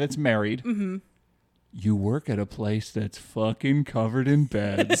of the guy that's married. Mm-hmm. You work at a place that's fucking covered in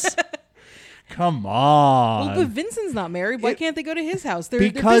beds. Come on. Well, but Vincent's not married. Why can't they go to his house?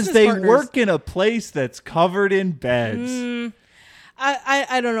 Because they're they partners. work in a place that's covered in beds.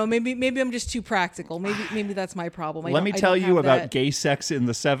 I don't know. Maybe I'm just too practical. Maybe that's my problem. Let me tell you about gay sex in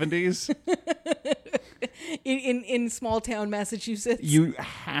the 70s. in small town Massachusetts. You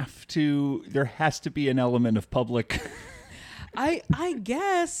have to. There has to be an element of public. I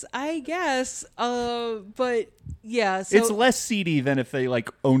guess. But yeah. So it's less seedy than if they like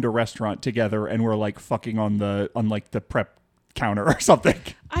owned a restaurant together and were like fucking on the prep counter or something.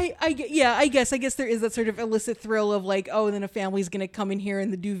 I guess there is that sort of illicit thrill of like, oh, then a family's gonna come in here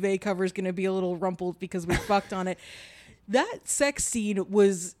and the duvet cover is gonna be a little rumpled because we fucked on it. That sex scene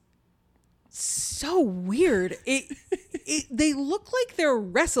was so weird. They look like they're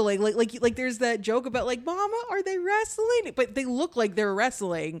wrestling. Like there's that joke about like, Mama, are they wrestling? But they look like they're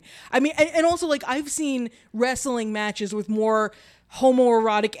wrestling. I mean, and also like I've seen wrestling matches with more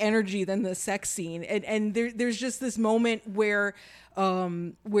homoerotic energy than the sex scene, and there's just this moment where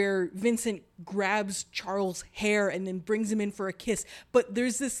Vincent grabs Charles' hair and then brings him in for a kiss, but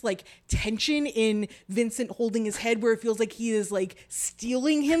there's this like tension in Vincent holding his head where it feels like he is like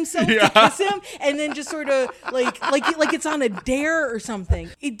stealing himself to kiss him, and then just sort of like it's on a dare or something.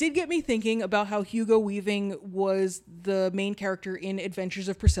 It did get me thinking about how Hugo Weaving was the main character in Adventures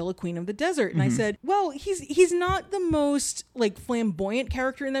of Priscilla, Queen of the Desert, and I said, well, he's not the most like flamboyant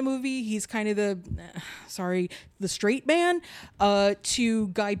character in that movie. He's kind of the straight man to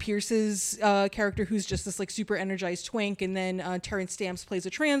Guy Pearce's character, who's just this like super energized twink, and then Terrence Stamps plays a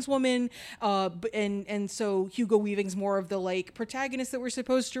trans woman, and so Hugo Weaving's more of the like protagonist that we're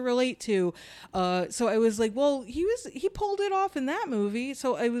supposed to relate to. So I was like, well, he pulled it off in that movie.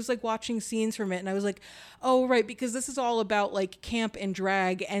 So I was like watching scenes from it, and I was like, oh right, because this is all about like camp and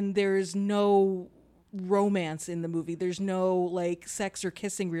drag, and there's no romance in the movie. There's no like sex or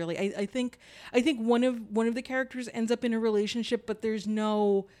kissing really. I think one of the characters ends up in a relationship, but there's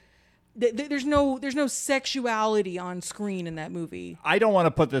no sexuality on screen in that movie. I don't want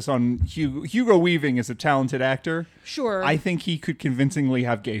to put this on Hugo Weaving is a talented actor. Sure. I think he could convincingly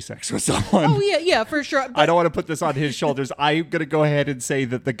have gay sex with someone. Oh yeah, for sure. I don't want to put this on his shoulders. I'm going to go ahead and say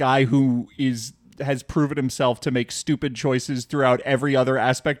that the guy who is has proven himself to make stupid choices throughout every other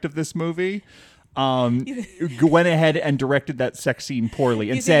aspect of this movie, went ahead and directed that sex scene poorly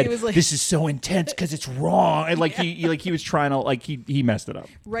and said, like, "This is so intense because it's wrong." And like he was trying to like he messed it up.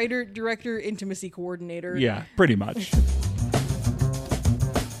 Writer, director, intimacy coordinator. Yeah, pretty much.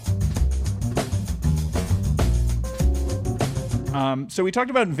 So we talked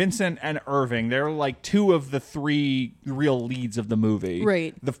about Vincent and Irving. They're like two of the three real leads of the movie.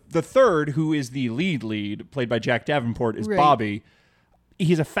 Right. The third, who is the lead, played by Jack Davenport, is right. Bobby.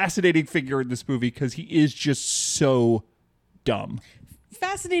 He's a fascinating figure in this movie because he is just so dumb.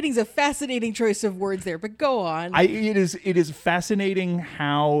 Fascinating is a fascinating choice of words there, but go on. It is fascinating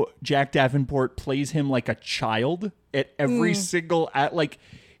how Jack Davenport plays him like a child at every single like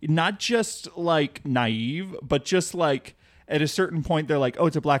not just like naive, but just like at a certain point they're like, "Oh,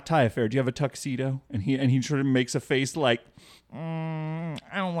 it's a black tie affair. Do you have a tuxedo?" And he sort of makes a face like, I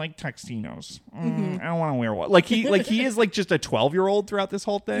don't like tuxedos. I don't want to wear one. Like he is like just a 12-year-old throughout this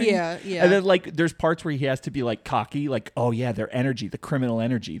whole thing. Yeah. And then like there's parts where he has to be like cocky, like, oh yeah, their energy, the criminal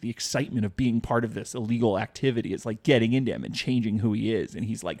energy, the excitement of being part of this illegal activity is like getting into him and changing who he is. And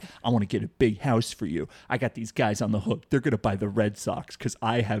he's like, I want to get a big house for you. I got these guys on the hook. They're gonna buy the Red Sox because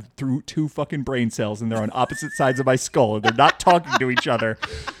I have two fucking brain cells and they're on opposite sides of my skull and they're not talking to each other.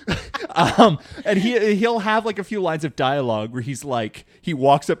 And he'll have like a few lines of dialogue where he's like, he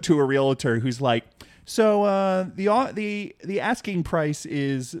walks up to a realtor who's like, so the asking price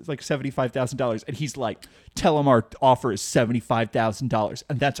is like $75,000, and he's like, tell him our offer is $75,000,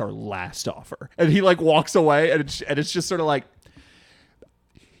 and that's our last offer. And he like walks away, and it's just sort of like,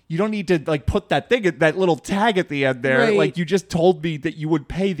 you don't need to like put that little tag at the end there. Right. Like you just told me that you would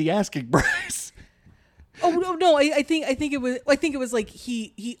pay the asking price. Oh no! I think it was like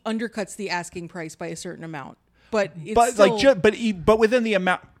he undercuts the asking price by a certain amount, but within the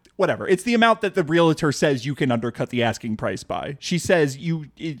amount, whatever. It's the amount that the realtor says you can undercut the asking price by. She says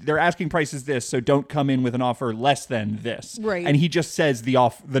their asking price is this, so don't come in with an offer less than this. Right. And he just says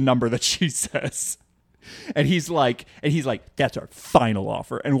the number that she says. And he's like, that's our final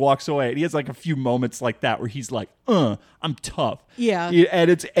offer, and walks away. And he has like a few moments like that where he's like, I'm tough. Yeah.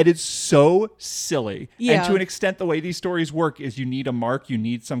 And it's so silly. Yeah. And to an extent, the way these stories work is you need a mark, you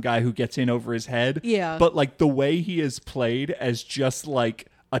need some guy who gets in over his head. Yeah. But like the way he is played as just like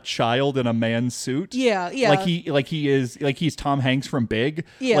a child in a man's suit. Yeah. He's Tom Hanks from Big.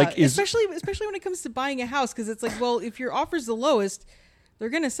 Yeah. Especially when it comes to buying a house, because it's like, well, if your offer's the lowest, they're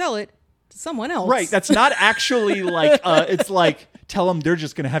gonna sell it to someone else. Right. That's not actually like, it's like, tell them they're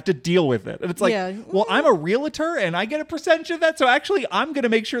just going to have to deal with it. And it's like, well, I'm a realtor and I get a percentage of that. So actually, I'm going to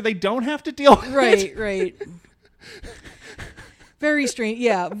make sure they don't have to deal with it. Right. Very strange.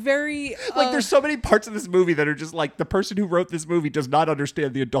 Yeah. Very. Like there's so many parts of this movie that are just like the person who wrote this movie does not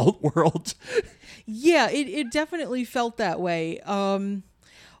understand the adult world. Yeah, it definitely felt that way. Also,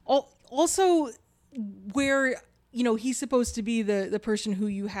 where, he's supposed to be the person who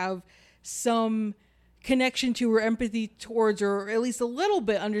you have some connection to or empathy towards, or at least a little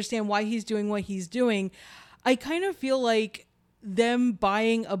bit understand why he's doing what he's doing. I kind of feel like them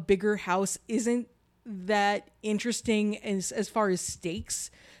buying a bigger house isn't that interesting as far as stakes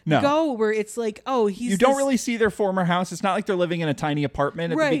go, where it's like, oh, you don't really see their former house. It's not like they're living in a tiny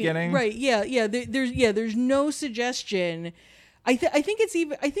apartment at the beginning. Right. Yeah. There's no suggestion. I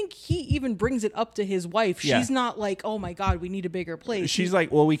think he even brings it up to his wife. Yeah. She's not like, oh my God, we need a bigger place. She's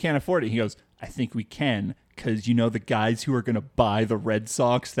like, well, we can't afford it. He goes, I think we can, because the guys who are going to buy the Red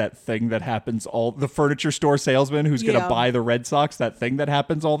Sox, that thing that happens the furniture store salesman who's going to buy the Red Sox, that thing that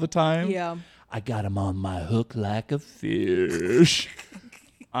happens all the time. Yeah. I got him on my hook like a fish.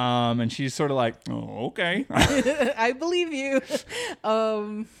 And she's sort of like, oh, okay. I believe you.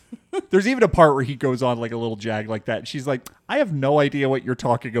 There's even a part where he goes on like a little jag like that. She's like, I have no idea what you're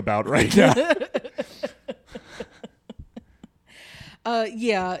talking about right now.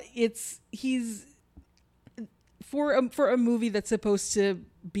 He's for a movie that's supposed to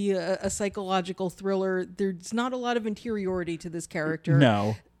be a psychological thriller. There's not a lot of interiority to this character.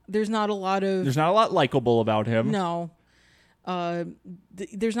 No. There's not a lot likable about him. No.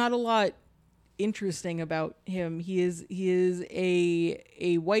 There's not a lot interesting about him. He is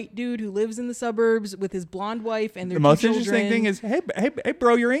a white dude who lives in the suburbs with his blonde wife and their The most two interesting children. thing is, hey,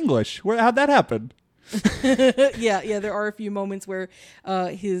 bro, you're English. How'd that happen? Yeah. There are a few moments where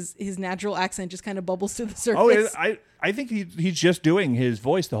his natural accent just kind of bubbles to the surface. Oh, I think he's just doing his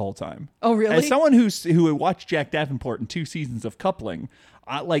voice the whole time. Oh, really? As someone who watched Jack Davenport in 2 seasons of Coupling,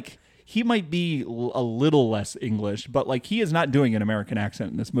 he might be a little less English, but like he is not doing an American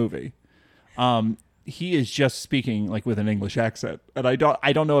accent in this movie. he is just speaking like with an English accent, and I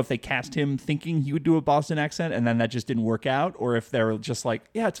don't know if they cast him thinking he would do a Boston accent, and then that just didn't work out, or if they're just like,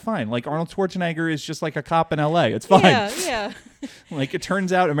 yeah, it's fine. Like Arnold Schwarzenegger is just like a cop in L.A. It's fine. Yeah. Like it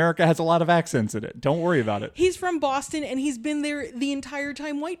turns out, America has a lot of accents in it. Don't worry about it. He's from Boston, and he's been there the entire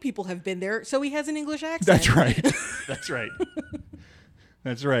time white people have been there, so he has an English accent. That's right. That's right.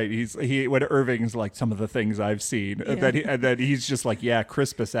 That's right. When Irving's like some of the things I've seen, and then he's just like, yeah,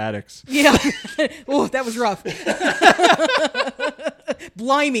 Crispus Attucks. Yeah. Oh, that was rough.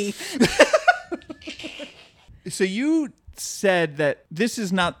 Blimey. So you said that this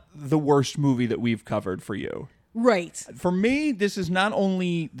is not the worst movie that we've covered for you. Right. For me, this is not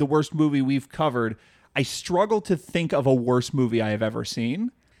only the worst movie we've covered, I struggle to think of a worse movie I have ever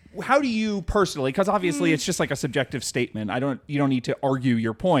seen. How do you personally, because obviously it's just like a subjective statement. You don't need to argue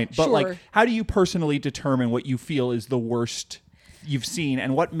your point, but Sure. like, how do you personally determine what you feel is the worst you've seen,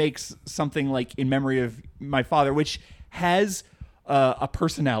 and what makes something like In Memory of My Father, which has a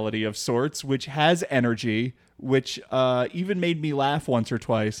personality of sorts, which has energy, which even made me laugh once or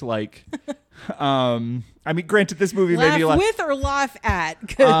twice, like... I mean, granted, this movie made me laugh. Laugh with or laugh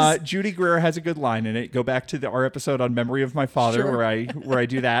at? Judy Greer has a good line in it. Go back to our episode on Memory of My Father, Sure. where I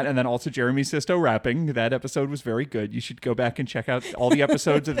do that, and then also Jeremy Sisto rapping. That episode was very good. You should go back and check out all the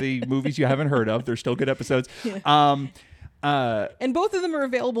episodes of the movies you haven't heard of. They're still good episodes. Yeah. And both of them are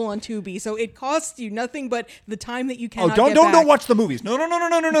available on Tubi, so it costs you nothing but the time that you cannot get back. Don't watch the movies. No.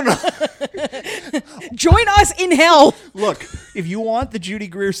 Join us in hell. Look, if you want the Judy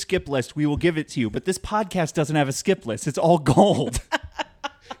Greer skip list, we will give it to you. But this podcast doesn't have a skip list. It's all gold.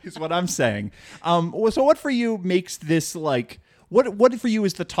 Is what I'm saying. So what for you makes this like what for you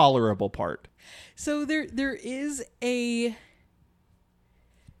is the tolerable part? So there is a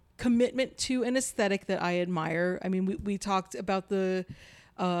commitment to an aesthetic that I admire. I mean, we talked about the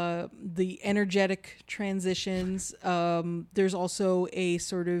energetic transitions. There's also a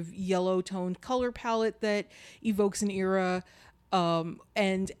sort of yellow toned color palette that evokes an era.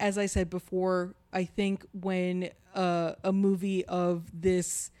 And as I said before, I think when a movie of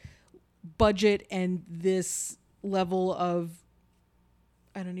this budget and this level of,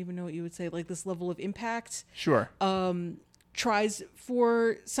 I don't even know what you would say, like this level of impact. Sure. Tries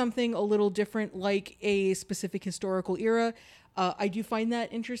for something a little different, like a specific historical era. I do find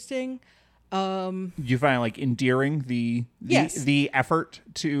that interesting. Do you find like endearing the Yes. the effort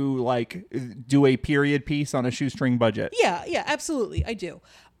to like do a period piece on a shoestring budget? Yeah, absolutely, I do.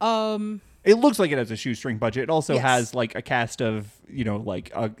 It looks like it has a shoestring budget. It also Yes. has like a cast of,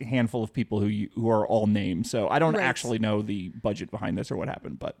 like a handful of people who are all named. So I don't Right. actually know the budget behind this or what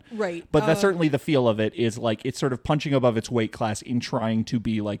happened, but Right. But that's certainly the feel of it is like it's sort of punching above its weight class in trying to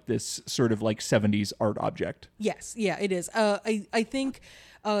be like this sort of like 70s art object. Yes, yeah, it is. I think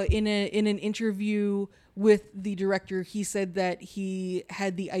in an interview with the director, he said that he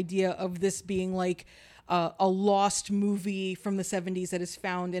had the idea of this being like a lost movie from the 70s that is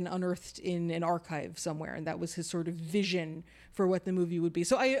found and unearthed in an archive somewhere, and that was his sort of vision for what the movie would be.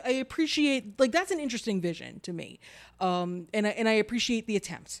 So I appreciate, like, that's an interesting vision to me, and I appreciate the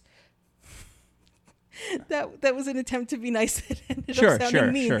attempt. That was an attempt to be nice that ended up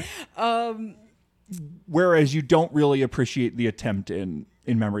sounding mean. Sure. Whereas you don't really appreciate the attempt in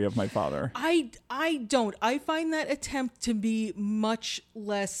Memory of My Father. I don't. I find that attempt to be much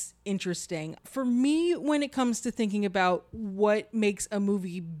less interesting. For me, when it comes to thinking about what makes a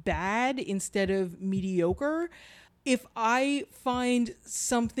movie bad instead of mediocre, if I find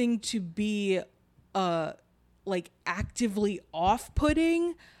something to be like actively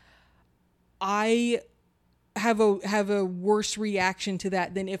off-putting, I have a worse reaction to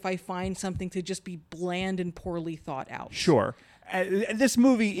that than if I find something to just be bland and poorly thought out. Sure. This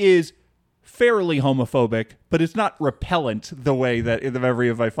movie is fairly homophobic, but it's not repellent the way that In the Memory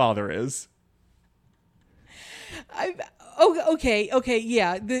of My Father is. Okay,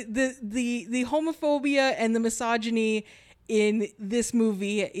 yeah. The homophobia and the misogyny in this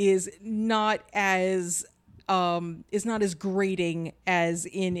movie is not as grating as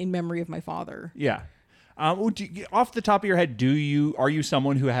in Memory of My Father. Yeah. Off the top of your head, are you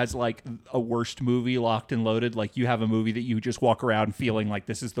someone who has like a worst movie locked and loaded? Like you have a movie that you just walk around feeling like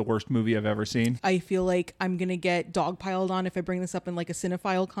this is the worst movie I've ever seen? I feel like I'm going to get dogpiled on if I bring this up in like a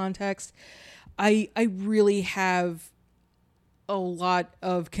cinephile context. I really have a lot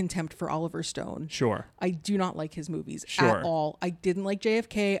of contempt for Oliver Stone. Sure. I do not like his movies Sure. at all. I didn't like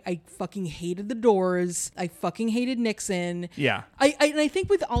JFK. I fucking hated The Doors. I fucking hated Nixon. Yeah. And I think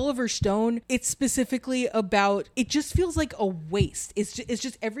with Oliver Stone, it's specifically about, it just feels like a waste. It's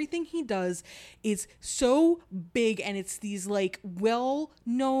just everything he does is so big, and it's these like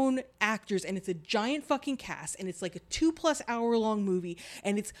well-known actors, and it's a giant fucking cast, and it's like a 2+ hour long movie,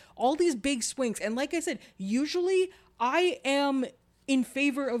 and it's all these big swings. And like I said, usually I am in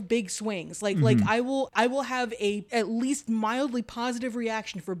favor of big swings. Like I will have a at least mildly positive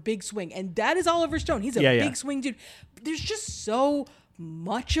reaction for big swing. And that is Oliver Stone. He's a big swing dude. There's just so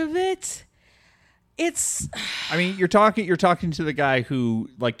much of it. I mean, you're talking to the guy who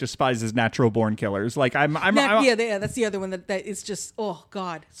like despises natural born killers. Like that's the other one that is just, oh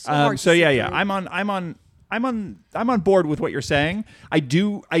God. So hard to yeah. through. I'm on board with what you're saying.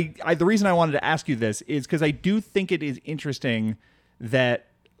 The reason I wanted to ask you this is because I do think it is interesting that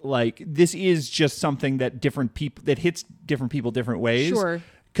like this is just something that hits different people different ways. Sure.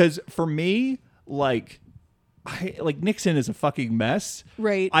 Because for me, like Nixon is a fucking mess.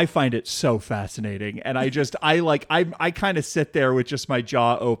 Right. I find it so fascinating, and I kind of sit there with just my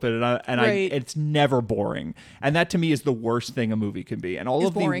jaw open, and it's never boring. And that to me is the worst thing a movie can be. And all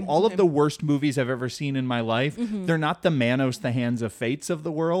of the worst movies I've ever seen in my life, they're not the Manos, the Hands of Fates of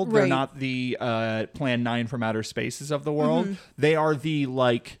the world. They're not the Plan 9 from Outer Spaces of the world. They are the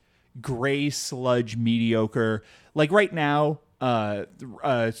like gray sludge mediocre. Like right now,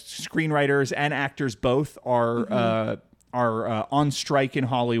 screenwriters and actors both are on strike in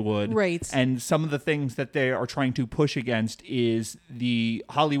Hollywood. Right. And some of the things that they are trying to push against is the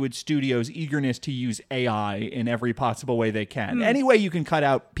Hollywood studios' eagerness to use AI in every possible way they can. Any way you can cut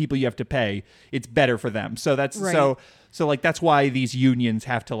out people you have to pay, it's better for them. So that's so like that's why these unions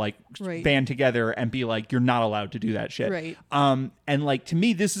have to like band together and be like, you're not allowed to do that shit. Right. And like to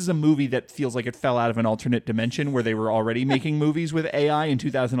me, this is a movie that feels like it fell out of an alternate dimension where they were already making movies with AI in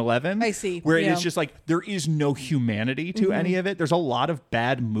 2011. I see. Where it is just like there is no humanity to any of it. There's a lot of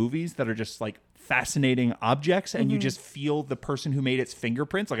bad movies that are just like fascinating objects, and you just feel the person who made its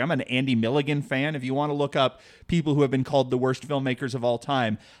fingerprints. Like I'm an Andy Milligan fan. If you want to look up people who have been called the worst filmmakers of all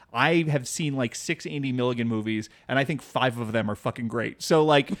time, I have seen like 6 Andy Milligan movies, and I think 5 of them are fucking great. So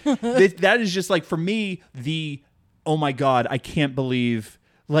like that is just like for me oh my God, I can't believe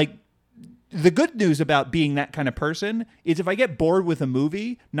like. The good news about being that kind of person is if I get bored with a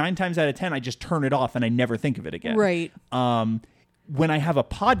movie, 9 times out of 10, I just turn it off and I never think of it again. Right. When I have a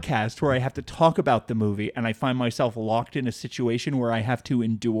podcast where I have to talk about the movie and I find myself locked in a situation where I have to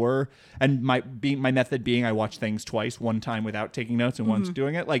endure, and my method being I watch things twice, one time without taking notes and once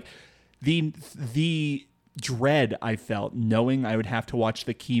doing it, like the dread I felt knowing I would have to watch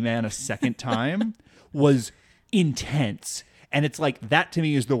The Key Man a second time was intense. And it's like that to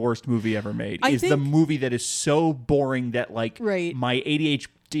me is the worst movie ever made. The movie that is so boring that like my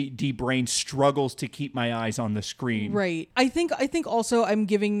ADHD brain struggles to keep my eyes on the screen. Right. I think also I'm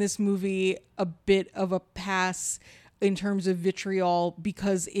giving this movie a bit of a pass in terms of vitriol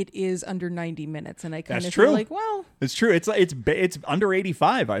because it is under 90 minutes, and I kind of feel like, well, it's true. It's under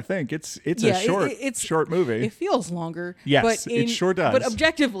 85. I think it's a short movie. It feels longer. Yes, but it sure does. But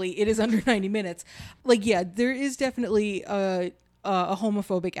objectively, it is under 90 minutes. Like, yeah, there is definitely a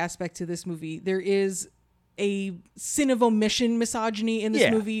homophobic aspect to this movie. There is a sin of omission misogyny in this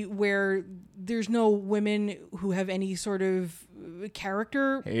movie where there's no women who have any sort of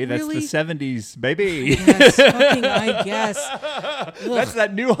character. Hey, that's really. The 70s, baby. Yes, fucking I guess. That's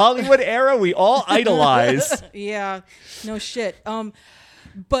that new Hollywood era we all idolize. Yeah, no shit.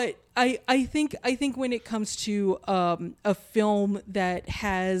 But I think when it comes to a film that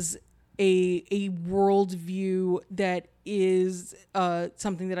has a worldview that is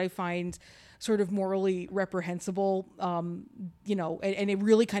something that I find sort of morally reprehensible, and it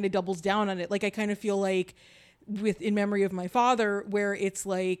really kind of doubles down on it. Like I kind of feel like with In Memory of My Father, where it's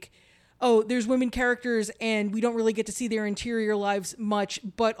like, oh, there's women characters and we don't really get to see their interior lives much,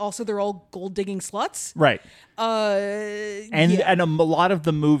 but also they're all gold digging sluts. Right. And a lot of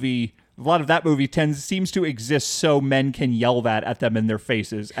that movie seems to exist so men can yell that at them in their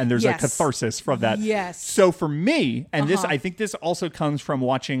faces, and there's a catharsis from that. Yes. So for me, and I think this also comes from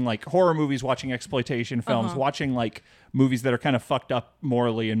watching like horror movies, watching exploitation films, watching like movies that are kind of fucked up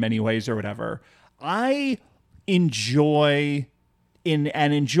morally in many ways or whatever. I enjoy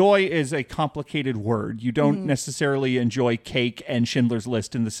enjoy is a complicated word. You don't necessarily enjoy cake and Schindler's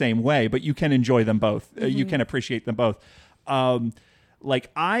List in the same way, but you can enjoy them both. You can appreciate them both.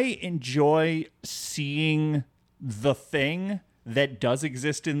 Like I enjoy seeing The Thing that does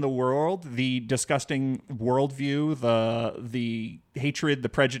exist in the world, the disgusting worldview, the hatred, the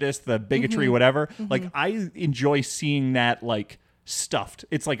prejudice, the bigotry, whatever. Like, I enjoy seeing that, like, stuffed.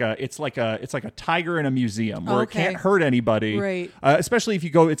 It's like a tiger in a museum where it can't hurt anybody. Right. Especially if you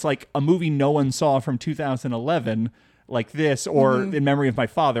go, it's like a movie no one saw from 2011, like this, or In Memory of My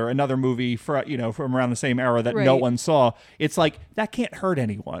Father, another movie from around the same era that no one saw. It's like, that can't hurt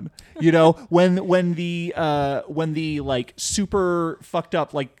anyone. When the like super fucked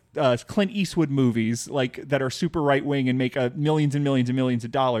up, like, Clint Eastwood movies, like, that are super right wing and make millions and millions and millions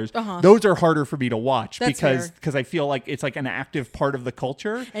of dollars. Those are harder for me to watch. That's because I feel like it's like an active part of the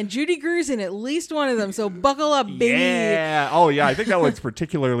culture. And Judy Greer's in at least one of them, so buckle up, baby. Yeah. Oh yeah, I think that one's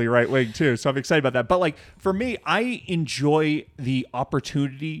particularly right wing too. So I'm excited about that. But, like, for me, I enjoy the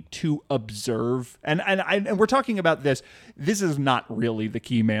opportunity to observe, and we're talking about this. This is not really the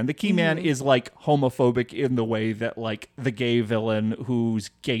key man. The key man is, like, homophobic in the way that, like, the gay villain whose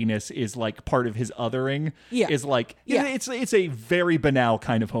gayness is, like, part of his othering is, like, it's a very banal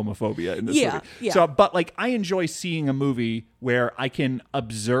kind of homophobia in this movie. Yeah. So, but, like, I enjoy seeing a movie where I can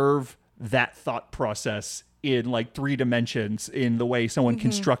observe that thought process in, like, 3 dimensions in the way someone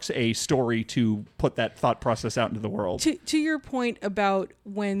constructs a story to put that thought process out into the world. To your point about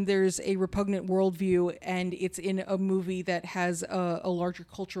when there's a repugnant worldview and it's in a movie that has a larger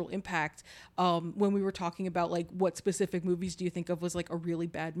cultural impact, when we were talking about, like, what specific movies do you think of was, like, a really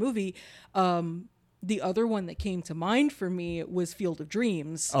bad movie, the other one that came to mind for me was Field of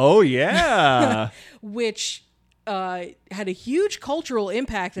Dreams. Oh, yeah. Which had a huge cultural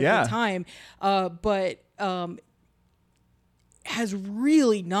impact at the time, but has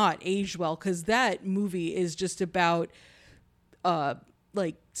really not aged well, because that movie is just about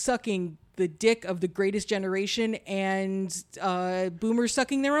like sucking the dick of the greatest generation and boomers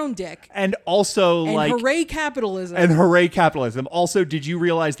sucking their own dick. And also, and like... hooray capitalism. And hooray capitalism. Also, did you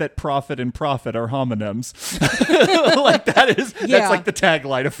realize that profit and profit are homonyms? Like, that's like the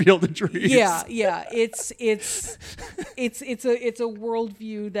tagline of Field of Dreams. Yeah. It's a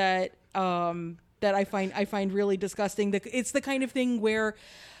worldview that that I find really disgusting. It's the kind of thing where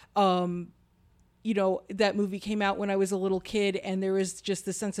that movie came out when I was a little kid, and there was just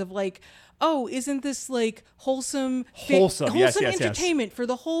the sense of, like, oh, isn't this, like, wholesome entertainment for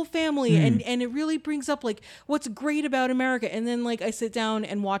the whole family? And it really brings up, like, what's great about America. And then, like, I sit down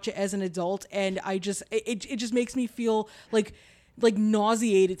and watch it as an adult, and it just makes me feel like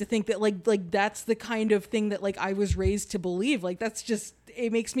nauseated to think that like that's the kind of thing that, like, I was raised to believe. Like, that's just,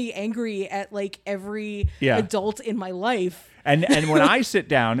 it makes me angry at, like, every adult in my life. And when I sit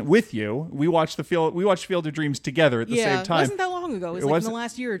down with you, we watched Field of Dreams together at the same time. It wasn't that long ago. It was in the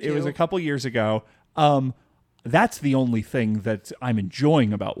last year or two. It was a couple years ago. That's the only thing that I'm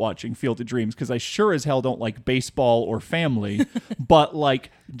enjoying about watching Field of Dreams, because I sure as hell don't like baseball or family, but, like,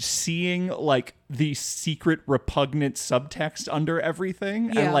 seeing, like, the secret repugnant subtext under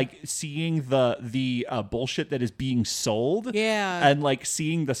everything, and, like, seeing the bullshit that is being sold, and, like,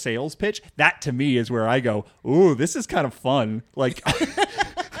 seeing the sales pitch, that to me is where I go, ooh, this is kind of fun. Like,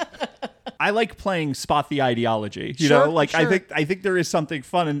 I like playing spot the ideology, Sure. I think there is something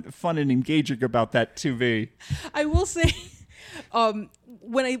fun and engaging about that to me. I will say,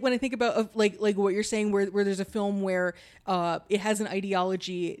 when I think about like what you're saying, where there's a film where it has an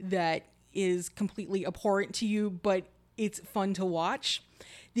ideology that is completely abhorrent to you, but it's fun to watch.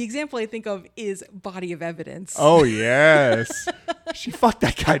 The example I think of is Body of Evidence. Oh yes, she fucked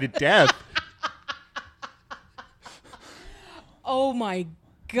that guy to death. Oh my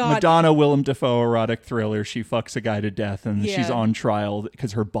God. Madonna, Willem Dafoe erotic thriller. She fucks a guy to death, and she's on trial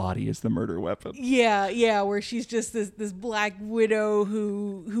because her body is the murder weapon. Yeah, where she's just this black widow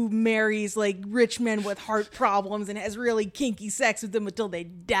who marries, like, rich men with heart problems and has really kinky sex with them until they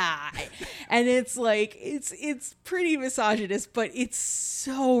die. And it's like it's pretty misogynist, but it's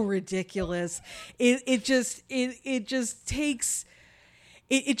so ridiculous. It just takes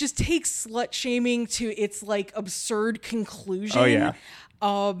slut shaming to its, like, absurd conclusion. Oh yeah.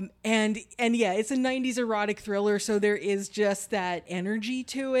 And it's a 90s erotic thriller, so there is just that energy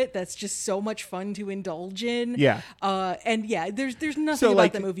to it that's just so much fun to indulge in. Yeah. There's nothing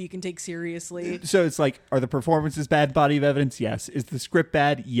about the movie you can take seriously. So it's like, are the performances bad? Body of Evidence? Yes. Is the script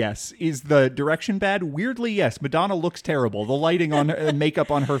bad? Yes. Is the direction bad? Weirdly, yes. Madonna looks terrible. The lighting on her, makeup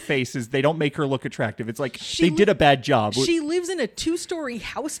on her face they don't make her look attractive. It's like they did a bad job. She lives in a 2-story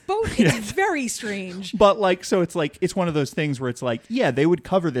houseboat. It's very strange. But, like, so it's like, it's one of those things where it's like, yeah, they would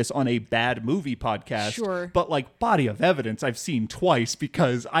cover this on a bad movie podcast. Sure. But, like, Body of Evidence I've seen twice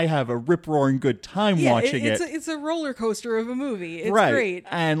because I have a rip-roaring good time watching it. It's a roller coaster of a movie. It's great.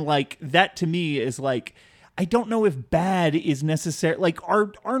 And, like, that to me is, like, I don't know if bad is necessary. Like,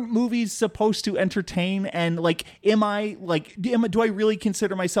 aren't movies supposed to entertain? And like, do I really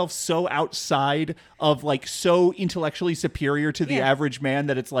consider myself so outside of like so intellectually superior to the average man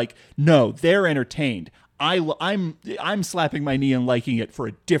that it's like, no, they're entertained. I'm slapping my knee and liking it for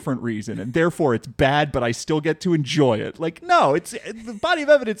a different reason, and therefore it's bad, but I still get to enjoy it. Like, no, The Body of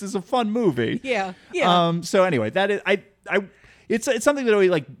Evidence is a fun movie. Yeah. So anyway, that is it's something that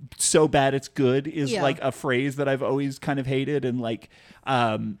always like so bad it's good is like a phrase that I've always kind of hated, and like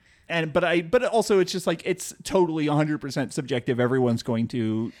but also it's just like it's totally 100% subjective. Everyone's going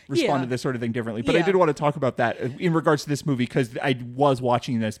to respond to this sort of thing differently. But I did want to talk about that in regards to this movie, because I was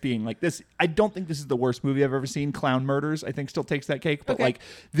watching this being like this. I don't think this is the worst movie I've ever seen. Clown Murders, I think, still takes that cake. But like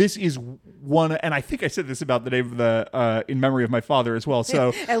this is one, and I think I said this about the name of the In Memory of My Father as well.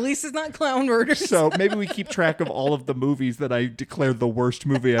 So at least it's not Clown Murders. So maybe we keep track of all of the movies that I declare the worst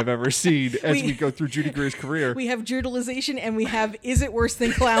movie I've ever seen as we go through Judy Greer's career. We have Judalization, and we have Is It Worse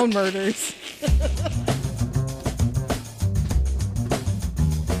Than Clown Murders?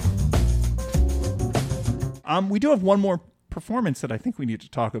 We do have one more performance that I think we need to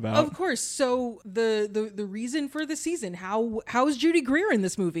talk about. Of course. So the reason for the season, how is Judy Greer in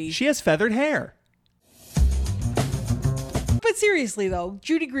this movie? She has feathered hair. But seriously though,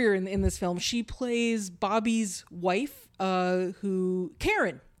 Judy Greer in this film, she plays Bobby's wife,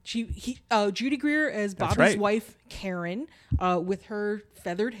 Karen. Judy Greer as Bobby's wife, Karen, with her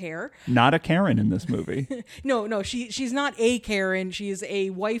feathered hair. Not a Karen in this movie. No, she's not a Karen. She is a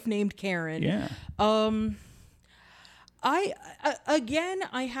wife named Karen. Yeah. I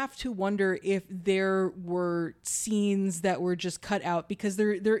have to wonder if there were scenes that were just cut out, because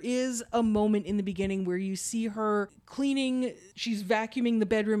there is a moment in the beginning where you see her cleaning, she's vacuuming the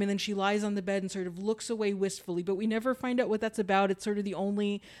bedroom, and then she lies on the bed and sort of looks away wistfully, but we never find out what that's about. It's sort of the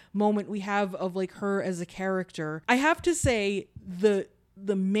only moment we have of like her as a character. I have to say the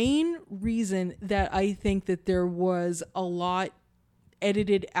main reason that I think that there was a lot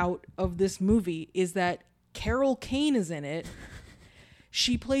edited out of this movie is that Carol Kane is in it.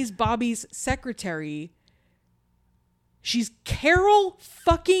 She plays Bobby's secretary. She's Carol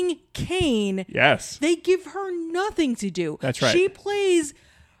fucking Kane. Yes. They give her nothing to do. That's right. She plays...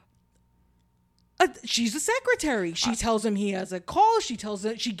 she's a secretary. She tells him he has a call. She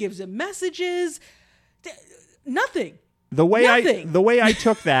gives him messages. Nothing. The way I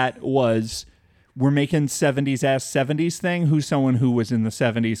took that was, we're making 70s ass 70s thing. Who's someone who was in the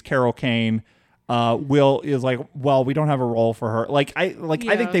 70s? Carol Kane. Will is like, well, we don't have a role for her. I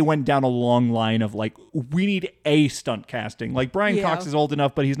think they went down a long line of like, we need a stunt casting. Like Brian Cox is old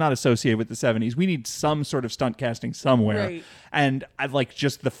enough, but he's not associated with the 70s. We need some sort of stunt casting somewhere. Right. And I've like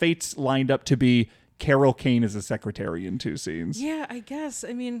just the fates lined up to be Carol Kane as a secretary in 2 scenes. Yeah, I guess.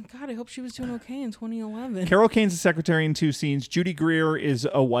 I mean, God, I hope she was doing okay in 2011. Carol Kane's a secretary in 2 scenes. Judy Greer is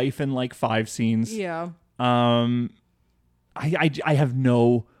a wife in like 5 scenes. Yeah. I have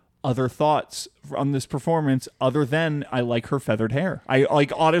no other thoughts on this performance other than I like her feathered hair. I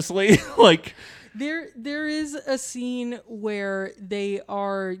like, honestly, like there is a scene where they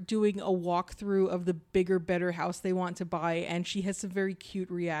are doing a walkthrough of the bigger, better house they want to buy, and she has some very cute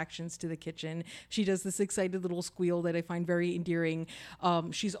reactions to the kitchen. She does this excited little squeal that I find very endearing.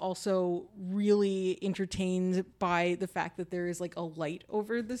 She's also really entertained by the fact that there is like a light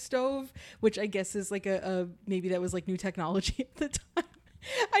over the stove, which I guess is like a maybe that was like new technology at the time.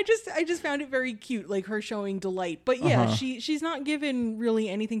 I just found it very cute, like her showing delight. But yeah, she's not given really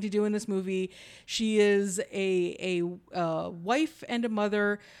anything to do in this movie. She is a wife and a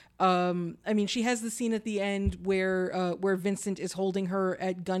mother. I mean, she has the scene at the end where Vincent is holding her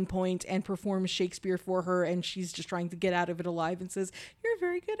at gunpoint and performs Shakespeare for her, and she's just trying to get out of it alive and says, "You're a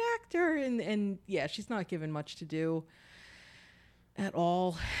very good actor." And yeah, she's not given much to do at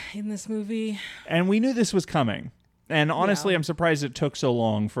all in this movie. And we knew this was coming. And honestly, I'm surprised it took so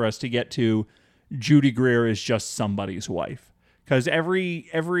long for us to get to Judy Greer is just somebody's wife. Because every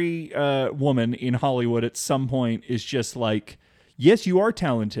woman in Hollywood at some point is just like, yes, you are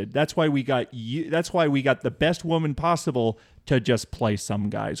talented. That's why we got you. That's why we got the best woman possible to just play some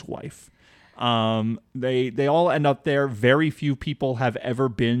guy's wife. They all end up there. Very few people have ever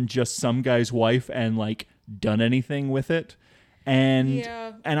been just some guy's wife and like done anything with it. And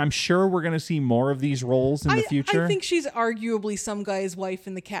I'm sure we're going to see more of these roles in the future. I think she's arguably some guy's wife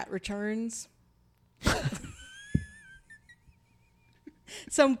in The Cat Returns.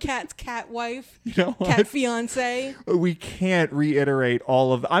 Some cat's cat wife, cat fiance. We can't reiterate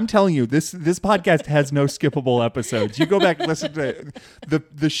all of. I'm telling you, this podcast has no skippable episodes. You go back and listen to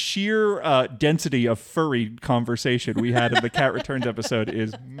the sheer density of furry conversation we had in the Cat Returns episode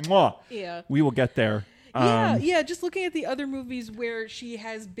is mwah. Yeah, we will get there. Yeah. Just looking at the other movies where she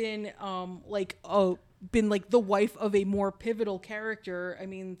has been been like the wife of a more pivotal character. I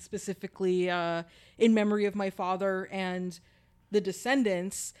mean, specifically In Memory of My Father and The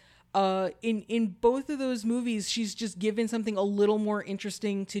Descendants. In both of those movies, she's just given something a little more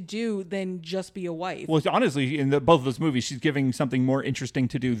interesting to do than just be a wife. Well, honestly, in both of those movies, she's giving something more interesting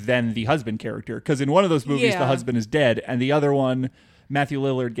to do than the husband character. Because in one of those movies, the husband is dead, and the other one, Matthew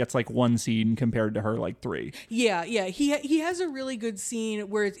Lillard gets like one scene compared to her like three. Yeah. He has a really good scene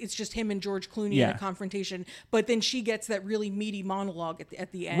where it's just him and George Clooney in a confrontation, but then she gets that really meaty monologue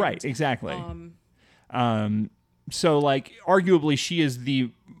at the end. Right, exactly. So, like, arguably, she is the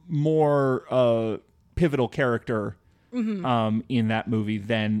more pivotal character in that movie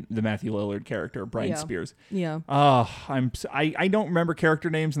than the Matthew Lillard character, Brian Spears. Yeah. I don't remember character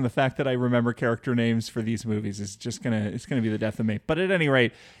names, and the fact that I remember character names for these movies is just gonna be the death of me. But at any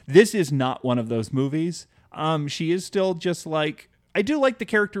rate, this is not one of those movies. She is still just like, I do like the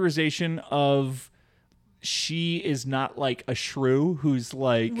characterization of. She is not like a shrew who's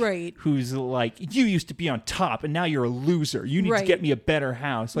like, you used to be on top and now you're a loser. You need to get me a better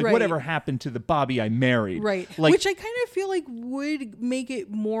house. Like, whatever happened to the Bobby I married? Right. Like, which I kind of feel like would make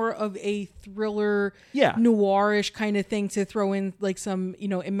it more of a thriller, noirish kind of thing to throw in like some,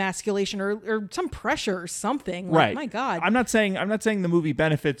 emasculation or some pressure or something. Like, right. My God. I'm not saying the movie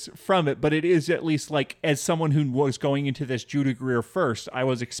benefits from it, but it is at least like, as someone who was going into this Judy Greer first, I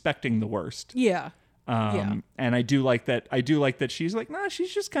was expecting the worst. Yeah. And I do like that she's like, nah,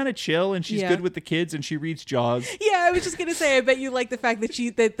 she's just kind of chill and she's good with the kids and she reads Jaws. Yeah, I was just gonna say, I bet you like the fact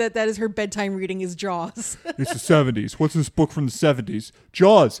that that is her bedtime reading is Jaws. It's the 70s. What's this book from the 70s?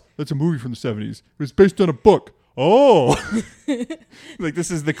 Jaws. That's a movie from the 70s. It was based on a book. Oh, like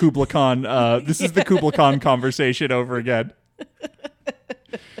this is the Kubla Khan. This is the Kubla Khan conversation over again.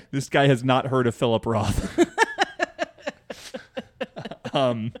 This guy has not heard of Philip Roth.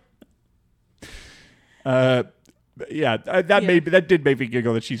 That did make me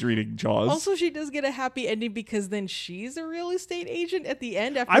giggle that she's reading Jaws. Also, she does get a happy ending because then she's a real estate agent at the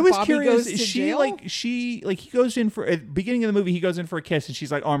end after I was Bobby curious, goes to jail. He goes in for, at the beginning of the movie, he goes in for a kiss and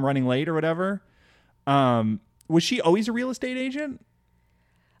she's like, oh, I'm running late or whatever. Was she always a real estate agent?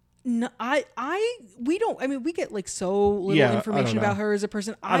 No, we don't. I mean, we get like so little information about her as a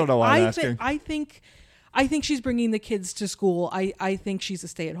person. I don't know why I'm asking. I think she's bringing the kids to school. I think she's a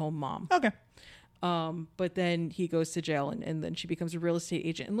stay-at-home mom. Okay. But then he goes to jail and then she becomes a real estate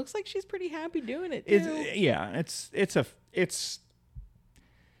agent and looks like she's pretty happy doing it too. It's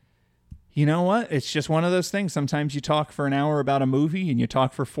you know what? It's just one of those things. Sometimes you talk for an hour about a movie and you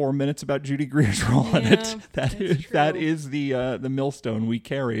talk for 4 minutes about Judy Greer's role in it. That is the millstone we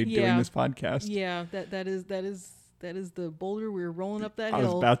carried doing this podcast. Yeah, that is the boulder we were rolling up that hill. I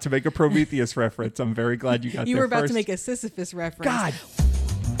was about to make a Prometheus reference. I'm very glad you got there first. You were about to make a Sisyphus reference. God.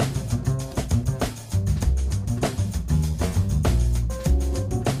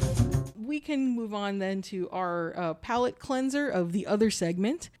 We can move on then to our palate cleanser of the other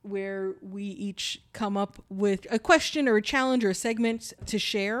segment, where we each come up with a question or a challenge or a segment to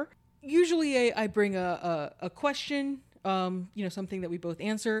share. Usually I bring a question, something that we both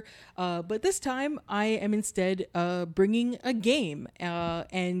answer. But this time I am instead bringing a game.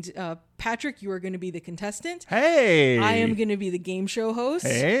 And Patrick, you are going to be the contestant. Hey! I am going to be the game show host.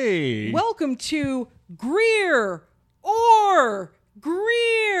 Hey! Welcome to Greer or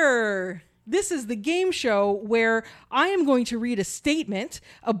Greer. This is the game show where I am going to read a statement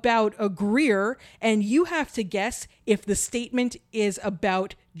about a Greer, and you have to guess if the statement is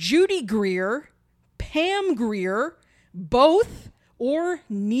about Judy Greer, Pam Greer, both, or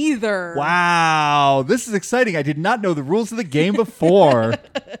neither. Wow, this is exciting. I did not know the rules of the game before.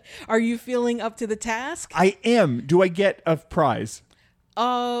 Are you feeling up to the task? I am. Do I get a prize?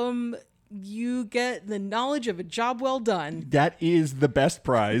 You get the knowledge of a job well done. That is the best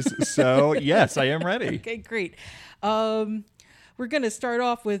prize. So yes, I am ready. Okay, great. We're gonna start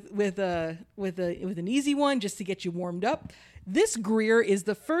off with an easy one just to get you warmed up. This Greer is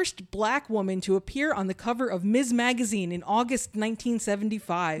the first black woman to appear on the cover of Ms. Magazine in August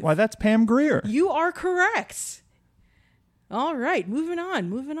 1975. Why, that's Pam Grier. You are correct. All right, moving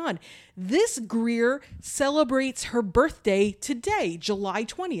on. This Greer celebrates her birthday today, July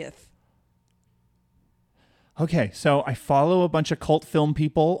 20th. Okay, so I follow a bunch of cult film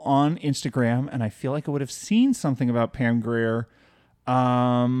people on Instagram, and I feel like I would have seen something about Pam Grier.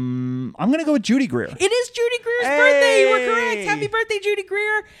 I'm going to go with Judy Greer. It is Judy Greer's birthday. You were correct. Happy birthday, Judy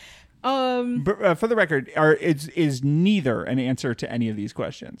Greer. For the record, is neither an answer to any of these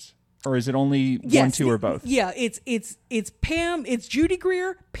questions? Or is it only Yes, one, two, or both? Yeah, it's Pam. It's Judy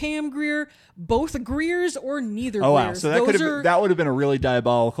Greer, Pam Greer, both Greers or neither. Oh wow! Greers. So that would have been a really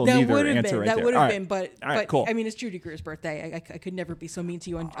diabolical neither answer right there. That would have been, but cool. I mean, it's Judy Greer's birthday. I could never be so mean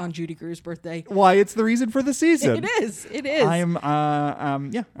to you on Judy Greer's birthday. Why? It's the reason for the season. It is. It is. I'm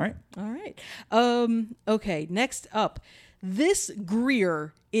yeah. All right. All right. Okay. Next up, this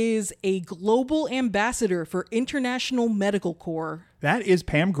Greer is a global ambassador for International Medical Corps. That is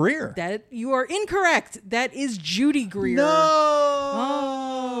Pam Greer. That you are incorrect. That is Judy Greer. No.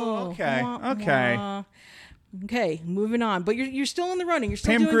 Oh. Okay. Okay. Okay. Moving on. But you're still in the running. You're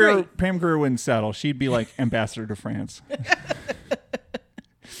still Pam doing Greer. great. Pam Greer wouldn't settle. She'd be like ambassador to France.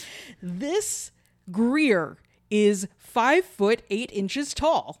 This Greer is 5'8"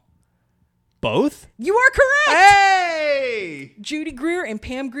 tall. Both? You are correct. Hey! Judy Greer and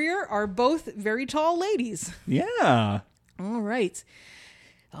Pam Greer are both very tall ladies. Yeah. All right.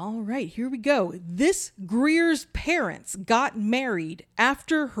 Here we go. This Greer's parents got married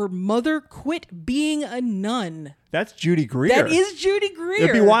after her mother quit being a nun. That's Judy Greer. That is Judy Greer.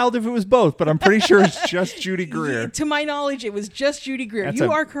 It'd be wild if it was both, but I'm pretty sure it's just Judy Greer. To my knowledge, it was just Judy Greer. That's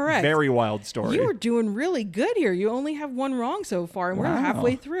you are correct. Very wild story. You are doing really good here. You only have one wrong so far, and we're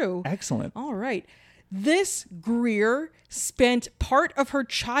halfway through. Excellent. All right. This Greer spent part of her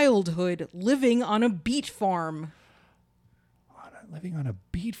childhood living on a beet farm. Living on a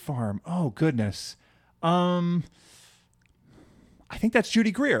beet farm. Oh, goodness. I think that's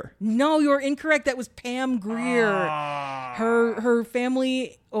Judy Greer. No, you're incorrect. That was Pam Greer. Her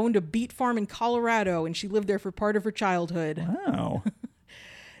family owned a beet farm in Colorado, and she lived there for part of her childhood. Wow.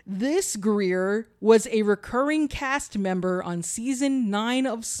 This Greer was a recurring cast member on season 9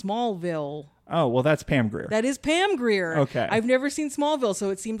 of Smallville. Oh, well, that's Pam Greer. That is Pam Greer. Okay. I've never seen Smallville, so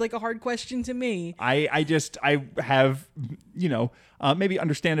it seemed like a hard question to me. I have, maybe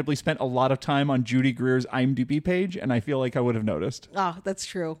understandably spent a lot of time on Judy Greer's IMDb page, and I feel like I would have noticed. Ah, that's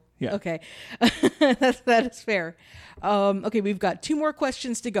true. Yeah. Okay. that is fair. Okay, we've got 2 more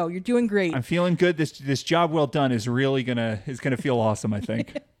questions to go. You're doing great. I'm feeling good. This job well done is really gonna feel awesome, I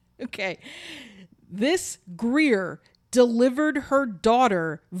think. Okay. This Greer delivered her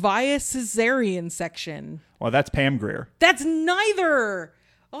daughter via cesarean section. Well, that's Pam Greer. That's neither.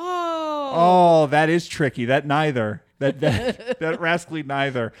 Oh, that is tricky. That neither. That rascally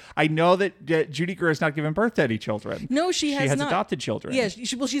neither. I know that Judy Greer has not given birth to any children. No, she has not. She has adopted children. Yeah,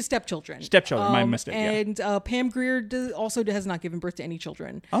 she's stepchildren. Stepchildren, my mistake. And Pam Greer also has not given birth to any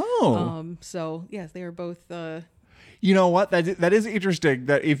children. Oh. So yes, they are both. You know what? That is interesting.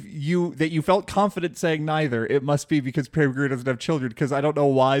 That you felt confident saying neither, it must be because Pam Greer doesn't have children. Because I don't know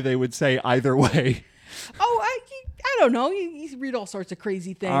why they would say either way. Oh, I don't know. You read all sorts of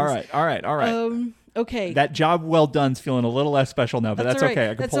crazy things. All right. Okay. That job well done's feeling a little less special now, but that's right.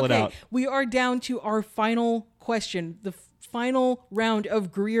 okay. I can pull it out. We are down to our final question, the final round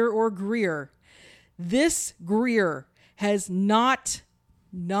of Greer or Greer. This Greer has not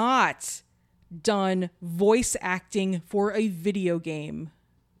done voice acting for a video game.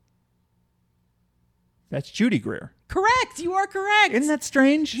 That's Judy Greer. Correct. You are correct. Isn't that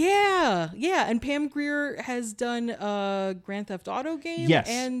strange? Yeah. And Pam Greer has done a Grand Theft Auto game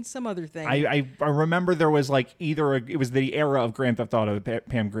and some other thing. I remember there was it was the era of Grand Theft Auto that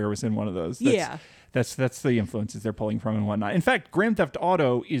Pam Greer was in one of those. That's the influences they're pulling from and whatnot. In fact, Grand Theft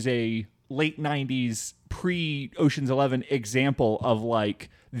Auto is a late 90s pre-Ocean's 11 example of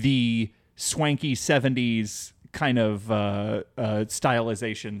the swanky 70s kind of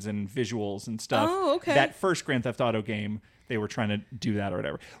stylizations and visuals and stuff. Oh, okay. That first Grand Theft Auto game, they were trying to do that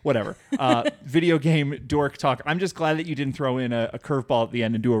or whatever. Video game dork talk. I'm just glad that you didn't throw in a curveball at the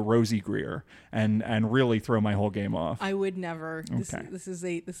end and do a Rosie Greer and really throw my whole game off. I would never. Okay. This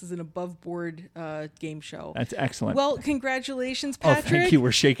is an above board game show. That's excellent. Well, congratulations, Patrick. Oh, thank you.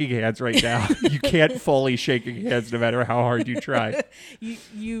 We're shaking hands right now. You can't fully shaking hands no matter how hard you try.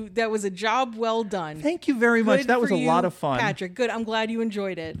 You that was a job well done. Thank you very much. Good That was for a you, lot of fun. Patrick. Good. I'm glad you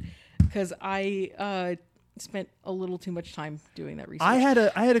enjoyed it because I spent a little too much time doing that research. I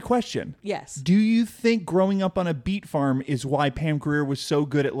had a question. Yes. Do you think growing up on a beet farm is why Pam Greer was so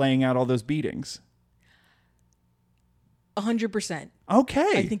good at laying out all those beatings? 100%.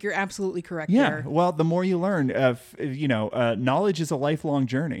 Okay. I think you're absolutely correct Yeah. there. Well, the more you learn, knowledge is a lifelong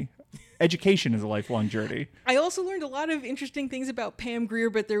journey. Education is a lifelong journey. I also learned a lot of interesting things about Pam Greer,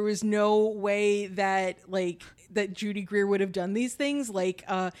 but there was no way that that Judy Greer would have done these things, like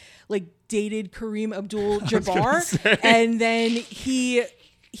dated Kareem Abdul-Jabbar, and then he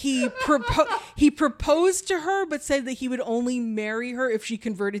proposed to her, but said that he would only marry her if she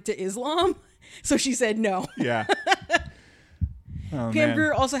converted to Islam. So she said no. Yeah. Pam man.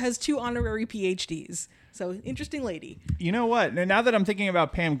 Grier also has 2 honorary PhDs. So, interesting lady. You know what? Now that I'm thinking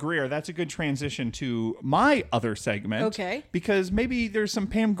about Pam Grier, that's a good transition to my other segment. Okay. Because maybe there's some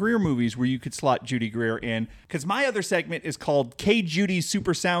Pam Grier movies where you could slot Judy Greer in. Because my other segment is called K. Judy's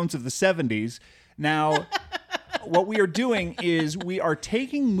Super Sounds of the 70s. Now, what we are doing is we are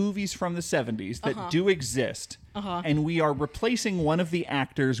taking movies from the 70s that do exist. And we are replacing one of the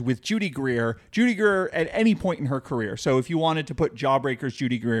actors with Judy Greer. Judy Greer at any point in her career. So if you wanted to put Jawbreaker's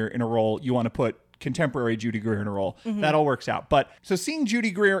Judy Greer in a role, you want to put contemporary Judy Greer in a role. That all works out. But so seeing Judy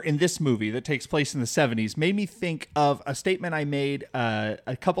Greer in this movie that takes place in the 70s made me think of a statement I made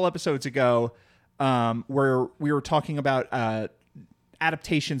a couple episodes ago where we were talking about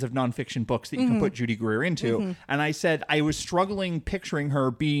adaptations of nonfiction books that you can put Judy Greer into. And I said I was struggling picturing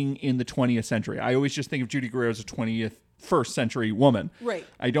her being in the 20th century. I always just think of Judy Greer as a 21st century woman. Right.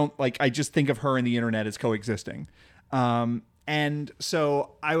 I just think of her and the internet as coexisting. And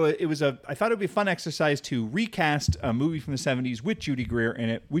so I thought it would be a fun exercise to recast a movie from the 70s with Judy Greer in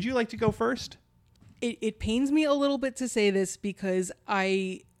it. Would you like to go first? It pains me a little bit to say this because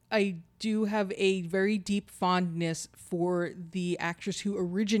I do have a very deep fondness for the actress who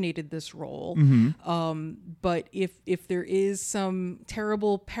originated this role. But if there is some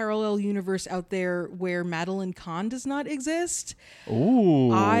terrible parallel universe out there where Madeline Kahn does not exist,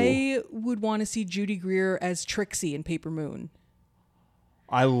 I would want to see Judy Greer as Trixie in Paper Moon.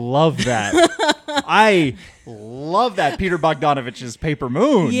 I love that. I love that Peter Bogdanovich's Paper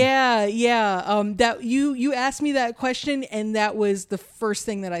Moon. Yeah. That you asked me that question, and that was the first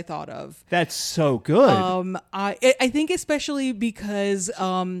thing that I thought of. That's so good. I think especially because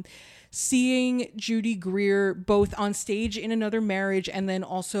seeing Judy Greer both on stage in Another Marriage and then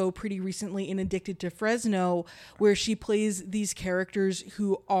also pretty recently in Addicted to Fresno, where she plays these characters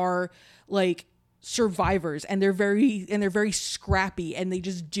who are like survivors and they're very scrappy and they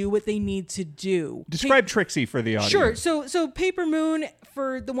just do what they need to do. Describe Trixie for the audience. Sure. So Paper Moon,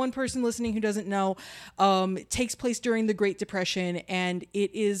 for the one person listening who doesn't know, takes place during the Great Depression, and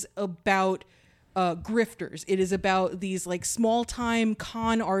it is about grifters. It is about these like small time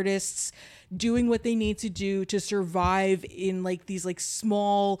con artists doing what they need to do to survive in like these like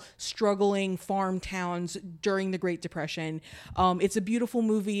small struggling farm towns during the Great Depression. It's a beautiful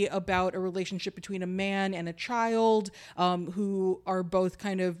movie about a relationship between a man and a child who are both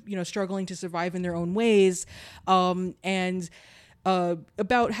kind of, struggling to survive in their own ways. And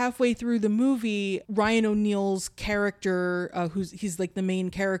about halfway through the movie, Ryan O'Neal's character, he's like the main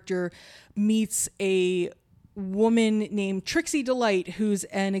character, meets a woman named Trixie Delight, who's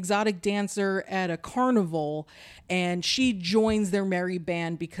an exotic dancer at a carnival, and she joins their merry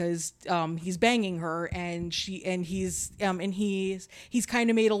band because he's banging her, and he's kind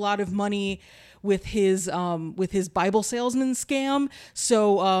of made a lot of money with his Bible salesman scam,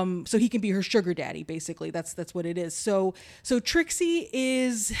 so he can be her sugar daddy. Basically, that's what it is. So Trixie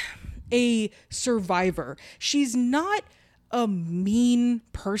is a survivor. She's not a mean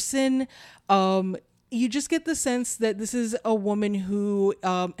person. You just get the sense that this is a woman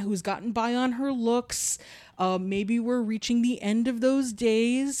who's gotten by on her looks. Maybe we're reaching the end of those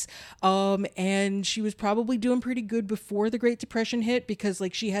days. And she was probably doing pretty good before the Great Depression hit because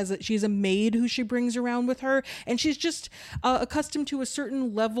like she's a maid who she brings around with her. And she's just accustomed to a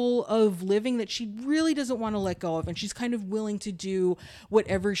certain level of living that she really doesn't want to let go of. And she's kind of willing to do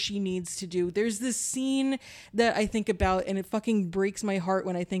whatever she needs to do. There's this scene that I think about, and it fucking breaks my heart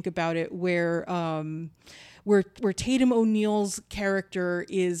when I think about it, where Tatum O'Neal's character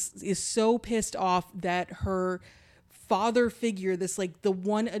is so pissed off that her father figure, this like the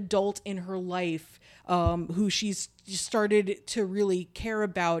one adult in her life who she's started to really care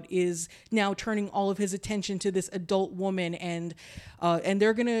about, is now turning all of his attention to this adult woman, and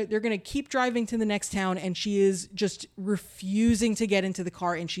they're gonna keep driving to the next town, and she is just refusing to get into the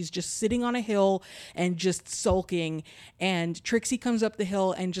car, and she's just sitting on a hill and just sulking. And Trixie comes up the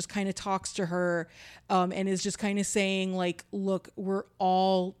hill and just kind of talks to her, and is just kind of saying like, look, we're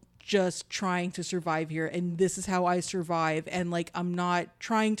all just trying to survive here, and this is how I survive, and like I'm not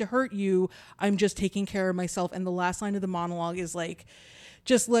trying to hurt you, I'm just taking care of myself. And the last line of the monologue is like,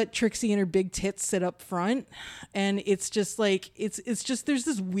 just let Trixie and her big tits sit up front. And it's just like it's just there's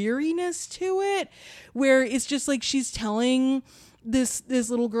this weariness to it where it's just like she's telling this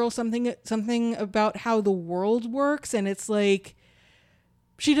little girl something about how the world works, and it's like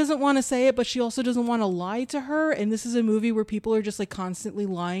she doesn't want to say it, but she also doesn't want to lie to her. And this is a movie where people are just like constantly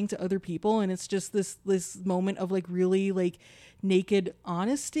lying to other people. And it's just this moment of like really like naked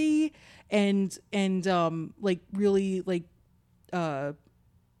honesty and like really like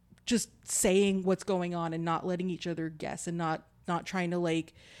just saying what's going on and not letting each other guess and not not trying to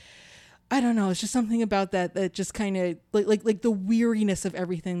like, I don't know. It's just something about that just kind of like the weariness of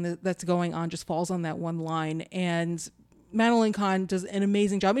everything that's going on just falls on that one line. And Madeline Kahn does an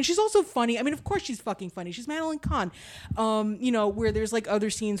amazing job. I mean, she's also funny. I mean, of course she's fucking funny. She's Madeline Kahn. Where there's like other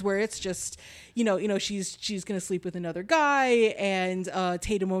scenes where it's just, she's going to sleep with another guy, and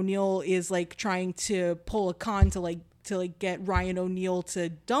Tatum O'Neal is like trying to pull a con to get Ryan O'Neal to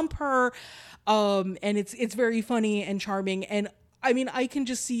dump her. And it's very funny and charming. And I mean, I can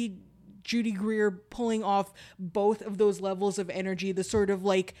just see Judy Greer pulling off both of those levels of energy, the sort of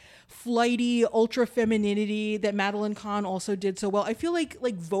like flighty ultra femininity that Madeline Kahn also did so well. I feel like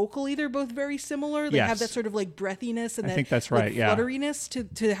vocally they're both very similar. They have that sort of like breathiness and I think that's right,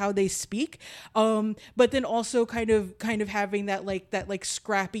 flutteriness to how they speak. But then also kind of having that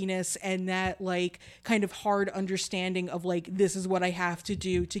scrappiness and that like kind of hard understanding of like, this is what I have to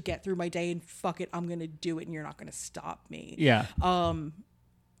do to get through my day, and fuck it, I'm gonna do it and you're not gonna stop me. Yeah.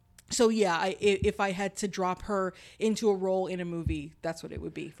 So yeah, if I had to drop her into a role in a movie, that's what it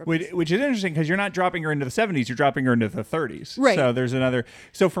would be. Which is interesting, because you're not dropping her into the 70s, you're dropping her into the 30s. Right. So there's another.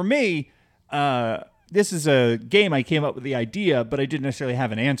 So for me, this is a game I came up with the idea, but I didn't necessarily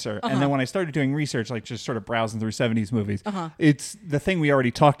have an answer. And then when I started doing research, like just sort of browsing through 70s movies, it's the thing we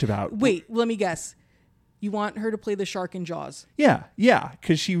already talked about. Wait, let me guess. You want her to play the shark in Jaws? Yeah,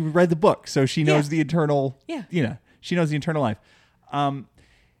 because she read the book, so she knows the eternal. Yeah. She knows the eternal life.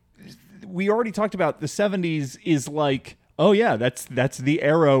 We already talked about the 70s is like, oh yeah, that's the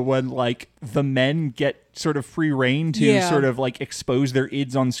era when like the men get sort of free reign to sort of like expose their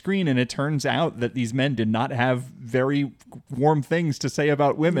ids on screen, and it turns out that these men did not have very warm things to say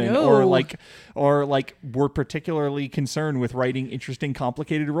about women, or were particularly concerned with writing interesting,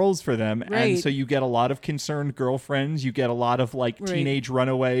 complicated roles for them. Right. And so you get a lot of concerned girlfriends, you get a lot of like teenage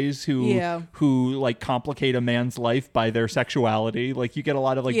runaways who like complicate a man's life by their sexuality. Like you get a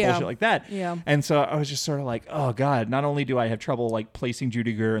lot of like bullshit like that. Yeah. And so I was just sort of like, oh God, not only do I have trouble like placing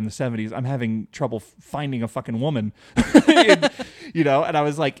Judy Greer in the 70s, I'm having trouble finding a fucking woman. And I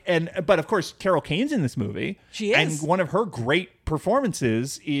was like, but of course Carol Kane's in this movie. She is. And one of her great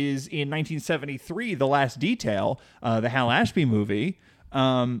performances is in 1973, The Last Detail, the Hal Ashby movie.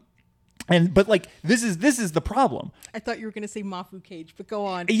 But like this is the problem. I thought you were going to say Mafu Cage, but go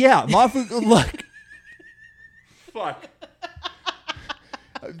on. Yeah, Mafu. Look, fuck.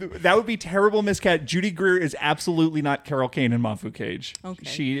 That would be terrible miscat. Judy Greer is absolutely not Carol Kane in Mafu Cage. Okay.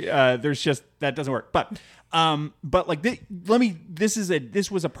 She there's just that doesn't work. But like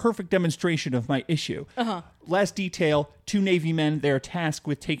this was a perfect demonstration of my issue. Last Detail, two Navy men, they're tasked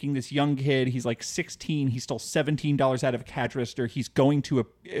with taking this young kid. He's like 16. He stole $17 out of a cash register. He's going to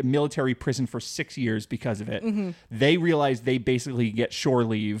a military prison for 6 years because of it. They realize they basically get shore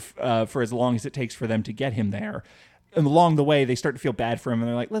leave for as long as it takes for them to get him there. And along the way, they start to feel bad for him, and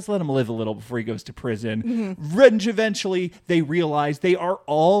they're like, let's let him live a little before he goes to prison. Eventually, they realize they are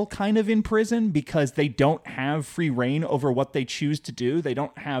all kind of in prison because they don't have free reign over what they choose to do. They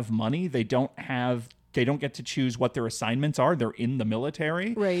don't have money. They don't get to choose what their assignments are. They're in the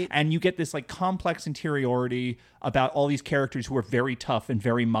military. Right. And you get this like complex interiority about all these characters who are very tough and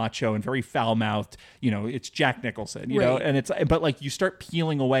very macho and very foul-mouthed. It's Jack Nicholson, you know, and but like you start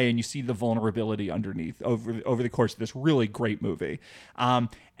peeling away and you see the vulnerability underneath over the course of this really great movie. And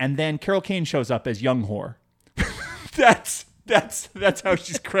then Carol Kane shows up as young whore. That's how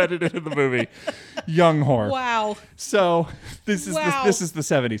she's credited in the movie. Young whore. Wow. So this is the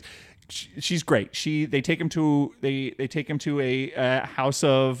 70s. She's great. They take him to a house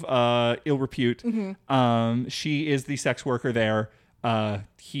of ill repute. She is the sex worker there.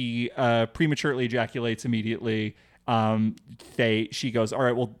 He prematurely ejaculates immediately. She goes, all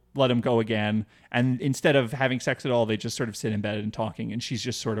right, we'll let him go again. And instead of having sex at all, they just sort of sit in bed and talking. And she's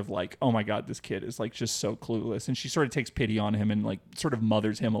just sort of like, oh my God, this kid is like just so clueless. And she sort of takes pity on him and like sort of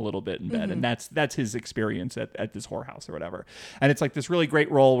mothers him a little bit in bed. And that's his experience at this whorehouse or whatever. And it's like this really great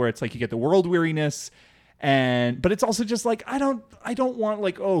role where it's like you get the world weariness. But it's also just like, I don't want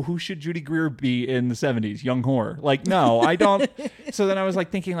like, oh, who should Judy Greer be in the 70s? Young whore. Like, no, I don't. So then I was like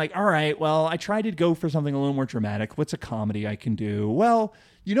thinking like, all right, well, I tried to go for something a little more dramatic. What's a comedy I can do? Well,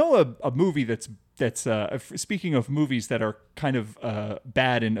 a movie that's speaking of movies that are kind of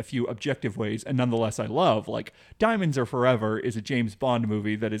bad in a few objective ways and nonetheless I love, like Diamonds Are Forever is a James Bond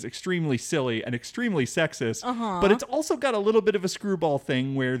movie that is extremely silly and extremely sexist, but it's also got a little bit of a screwball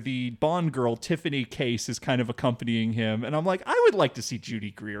thing where the Bond girl Tiffany Case is kind of accompanying him, and I'm like, I would like to see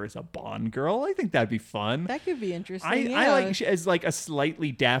Judy Greer as a Bond girl. I think that'd be fun. That could be interesting. I like as like a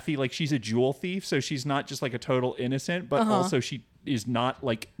slightly daffy, like she's a jewel thief, so she's not just like a total innocent, but also she is not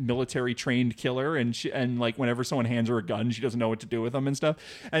like military trained killer, and like whenever someone hands her a gun, she she doesn't know what to do with them and stuff.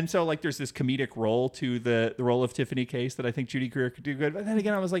 And so like there's this comedic role to the role of Tiffany Case that I think Judy Greer could do good. But then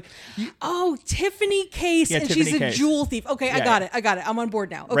again, I was like, Tiffany Case, and Tiffany she's Case. a jewel thief. Okay, I got it. I'm on board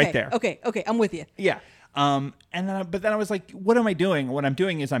now. Okay, Right there. Okay, I'm with you. Yeah. But then I was like, what am I doing? What I'm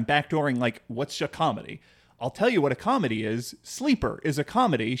doing is I'm backdooring like, what's a comedy? I'll tell you what a comedy is. Sleeper is a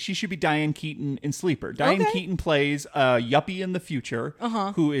comedy. She should be Diane Keaton in Sleeper. Diane Keaton plays a yuppie in the future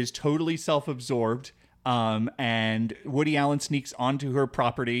who is totally self-absorbed. And Woody Allen sneaks onto her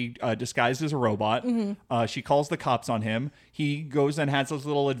property disguised as a robot. She calls the cops on him. He goes and has those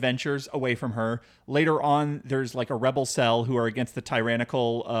little adventures away from her. Later on, there's like a rebel cell who are against the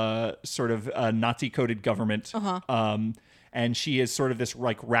tyrannical sort of Nazi-coded government. And she is sort of this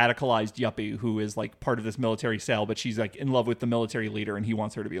like radicalized yuppie who is like part of this military cell, but she's like in love with the military leader and he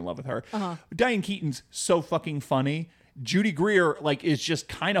wants her to be in love with her. Diane Keaton's so fucking funny. Judy Greer like is just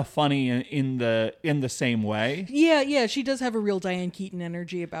kind of funny in the same way. Yeah, she does have a real Diane Keaton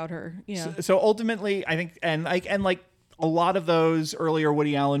energy about her. Yeah. So ultimately, I think and like a lot of those earlier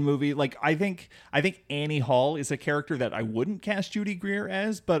Woody Allen movie, like I think Annie Hall is a character that I wouldn't cast Judy Greer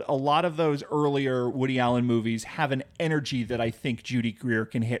as, but a lot of those earlier Woody Allen movies have an energy that I think Judy Greer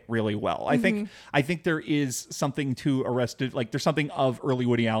can hit really well. I think there is something to Arrested, like there's something of early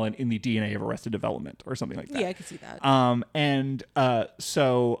Woody Allen in the DNA of Arrested Development or something like that. Yeah, I can see that.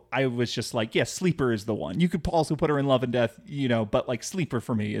 So I was just like, yeah, Sleeper is the one. You could also put her in Love and Death, but like Sleeper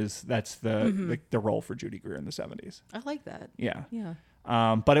for me that's the role for Judy Greer in the 70s. I like that. Yeah. Yeah.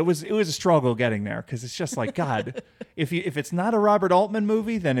 But it was a struggle getting there because it's just like, God, if it's not a Robert Altman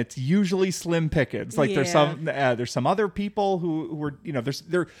movie, then it's usually slim pickings. Like there's some other people who were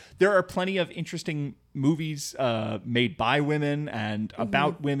there are plenty of interesting movies made by women and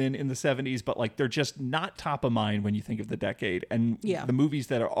about women in the 70s, but like they're just not top of mind when you think of the decade. And the movies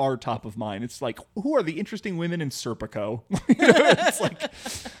that are top of mind, it's like, who are the interesting women in Serpico? It's like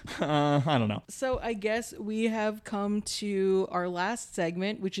I don't know. So I guess we have come to our last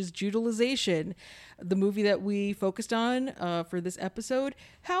segment, which is Jutilization, the movie that we focused on for this episode.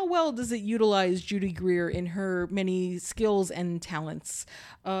 How well does it utilize Judy Greer in her many skills and talents?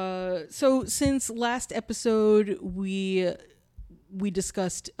 So since last episode, we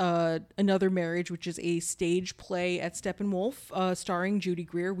discussed Another Marriage, which is a stage play at Steppenwolf starring Judy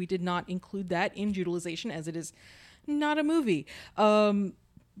Greer. We did not include that in Jutilization as it is not a movie.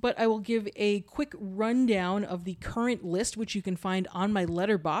 But I will give a quick rundown of the current list, which you can find on my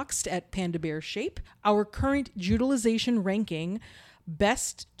Letterboxd at Panda Bear Shape. Our current Jutilization ranking,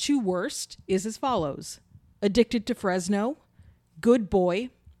 best to worst, is as follows: Addicted to Fresno, Good Boy,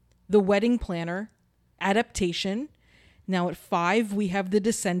 The Wedding Planner, Adaptation. Now at 5, we have The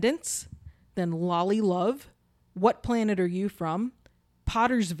Descendants, then Lolly Love, What Planet Are You From,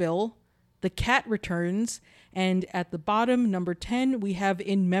 Pottersville, The Cat Returns, and at the bottom, number 10, we have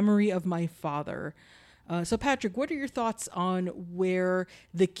In Memory of My Father. So Patrick, what are your thoughts on where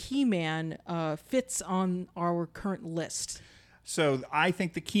The Key Man fits on our current list? So I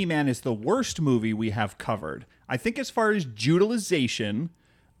think The Key Man is the worst movie we have covered. I think as far as Jutilization,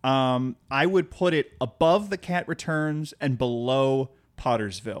 I would put it above The Cat Returns and below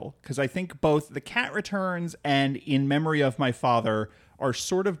Pottersville, because I think both The Cat Returns and In Memory of My Father are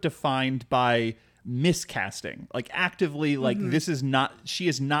sort of defined by miscasting, like actively, like she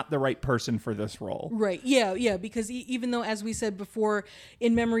is not the right person for this role. Right. Yeah. Because even though, as we said before,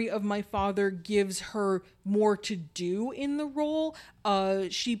 In Memory of My Father gives her more to do in the role,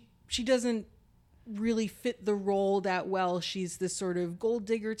 she doesn't really fit the role that well. She's this sort of gold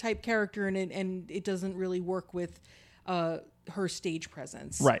digger type character, and it doesn't really work with her stage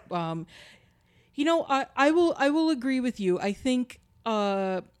presence. Right. I will agree with you. I think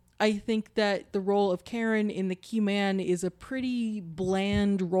that the role of Karen in The Key Man is a pretty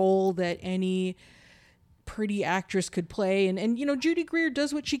bland role that any pretty actress could play, and Judy Greer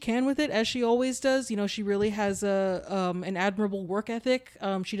does what she can with it, as she always does. She really has an admirable work ethic.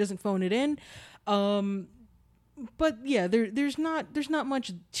 She doesn't phone it in. But yeah, there's not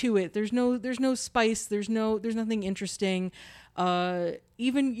much to it. There's no spice. There's nothing interesting.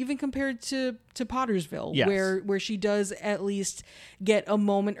 Even compared to Pottersville, yes, where she does at least get a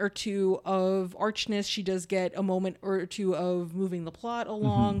moment or two of archness. She does get a moment or two of moving the plot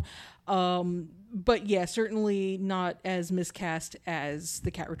along. But yeah, certainly not as miscast as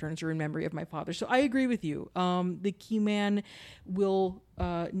The Cat Returns or In Memory of My Father. So I agree with you. The Key Man will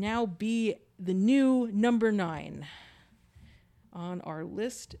now be the new number 9 on our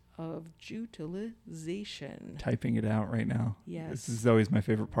list of Jutilization. Typing it out right now. Yes. This is always my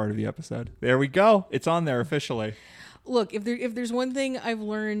favorite part of the episode. There we go. It's on there officially. Look, if there's one thing I've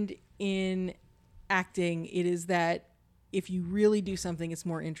learned in acting, it is that if you really do something, it's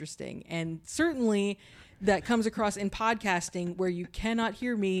more interesting. And certainly that comes across in podcasting where you cannot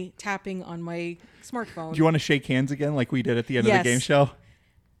hear me tapping on my smartphone. Do you want to shake hands again like we did at the end of the game show?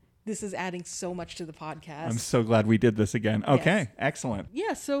 This is adding so much to the podcast. I'm so glad we did this again. Okay, yes. Excellent.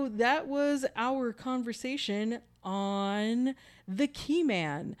 Yeah, so that was our conversation on The Key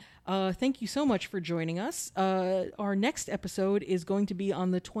Man. Thank you so much for joining us. Our next episode is going to be on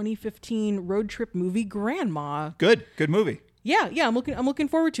the 2015 road trip movie Grandma. Good movie. Yeah, I'm looking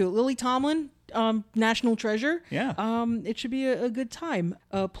forward to it. Lily Tomlin, national treasure. Yeah. It should be a good time.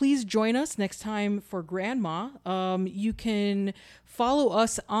 Please join us next time for Grandma. You can follow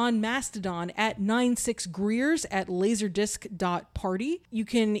us on Mastodon at 96greers at laserdisc.party. You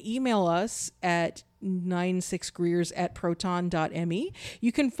can email us at 96greers at proton.me.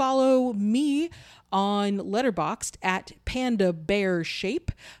 You can follow me on Letterboxd at Panda Bear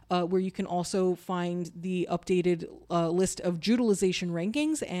Shape, where you can also find the updated list of Judalization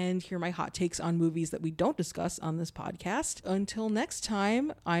rankings and hear my hot takes on movies that we don't discuss on this podcast. Until next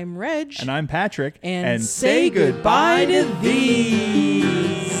time, I'm Reg. And I'm Patrick. And say goodbye to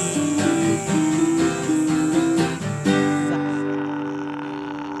these.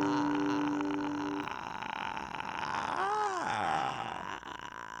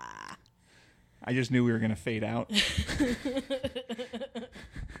 I just knew we were going to fade out.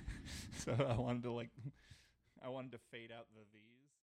 So I wanted to fade out the these.